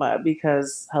Coma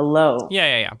because hello.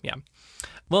 Yeah.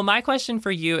 Well, my question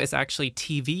for you is actually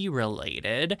TV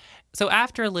related. So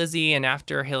after Lizzie and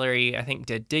after Hillary, I think,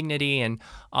 did Dignity and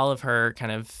all of her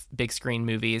kind of big screen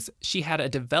movies, she had a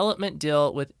development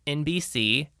deal with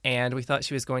NBC, and we thought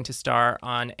she was going to star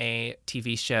on a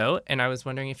TV show. And I was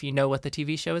wondering if you know what the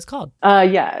TV show is called.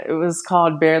 Yeah, it was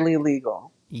called Barely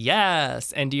Legal.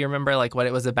 Yes. And do you remember like what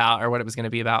it was about or what it was going to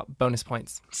be about? Bonus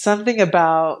points. Something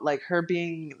about like her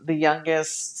being the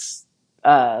youngest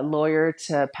lawyer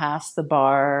to pass the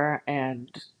bar,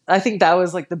 and I think that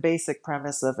was like the basic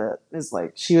premise of it. Is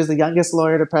like she was the youngest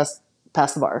lawyer to pass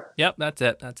the bar. Yep, that's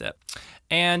it.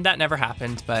 And that never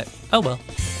happened, but oh well.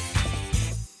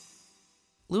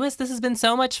 Louis, this has been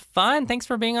so much fun. Thanks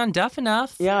for being on Duff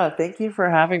Enough. Yeah, thank you for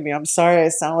having me. I'm sorry I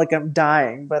sound like I'm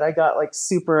dying, but I got like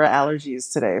super allergies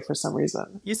today for some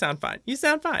reason. You sound fine.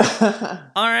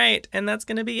 All right, and that's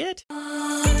going to be it.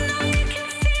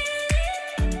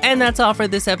 And that's all for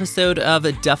this episode of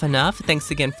Duff Enough.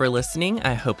 Thanks again for listening.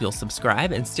 I hope you'll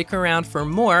subscribe and stick around for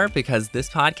more because this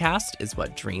podcast is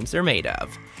what dreams are made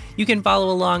of. You can follow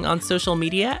along on social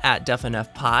media at Duff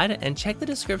Enough Pod and check the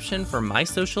description for my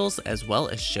socials as well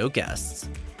as show guests.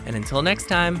 And until next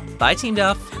time, bye Team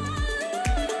Duff.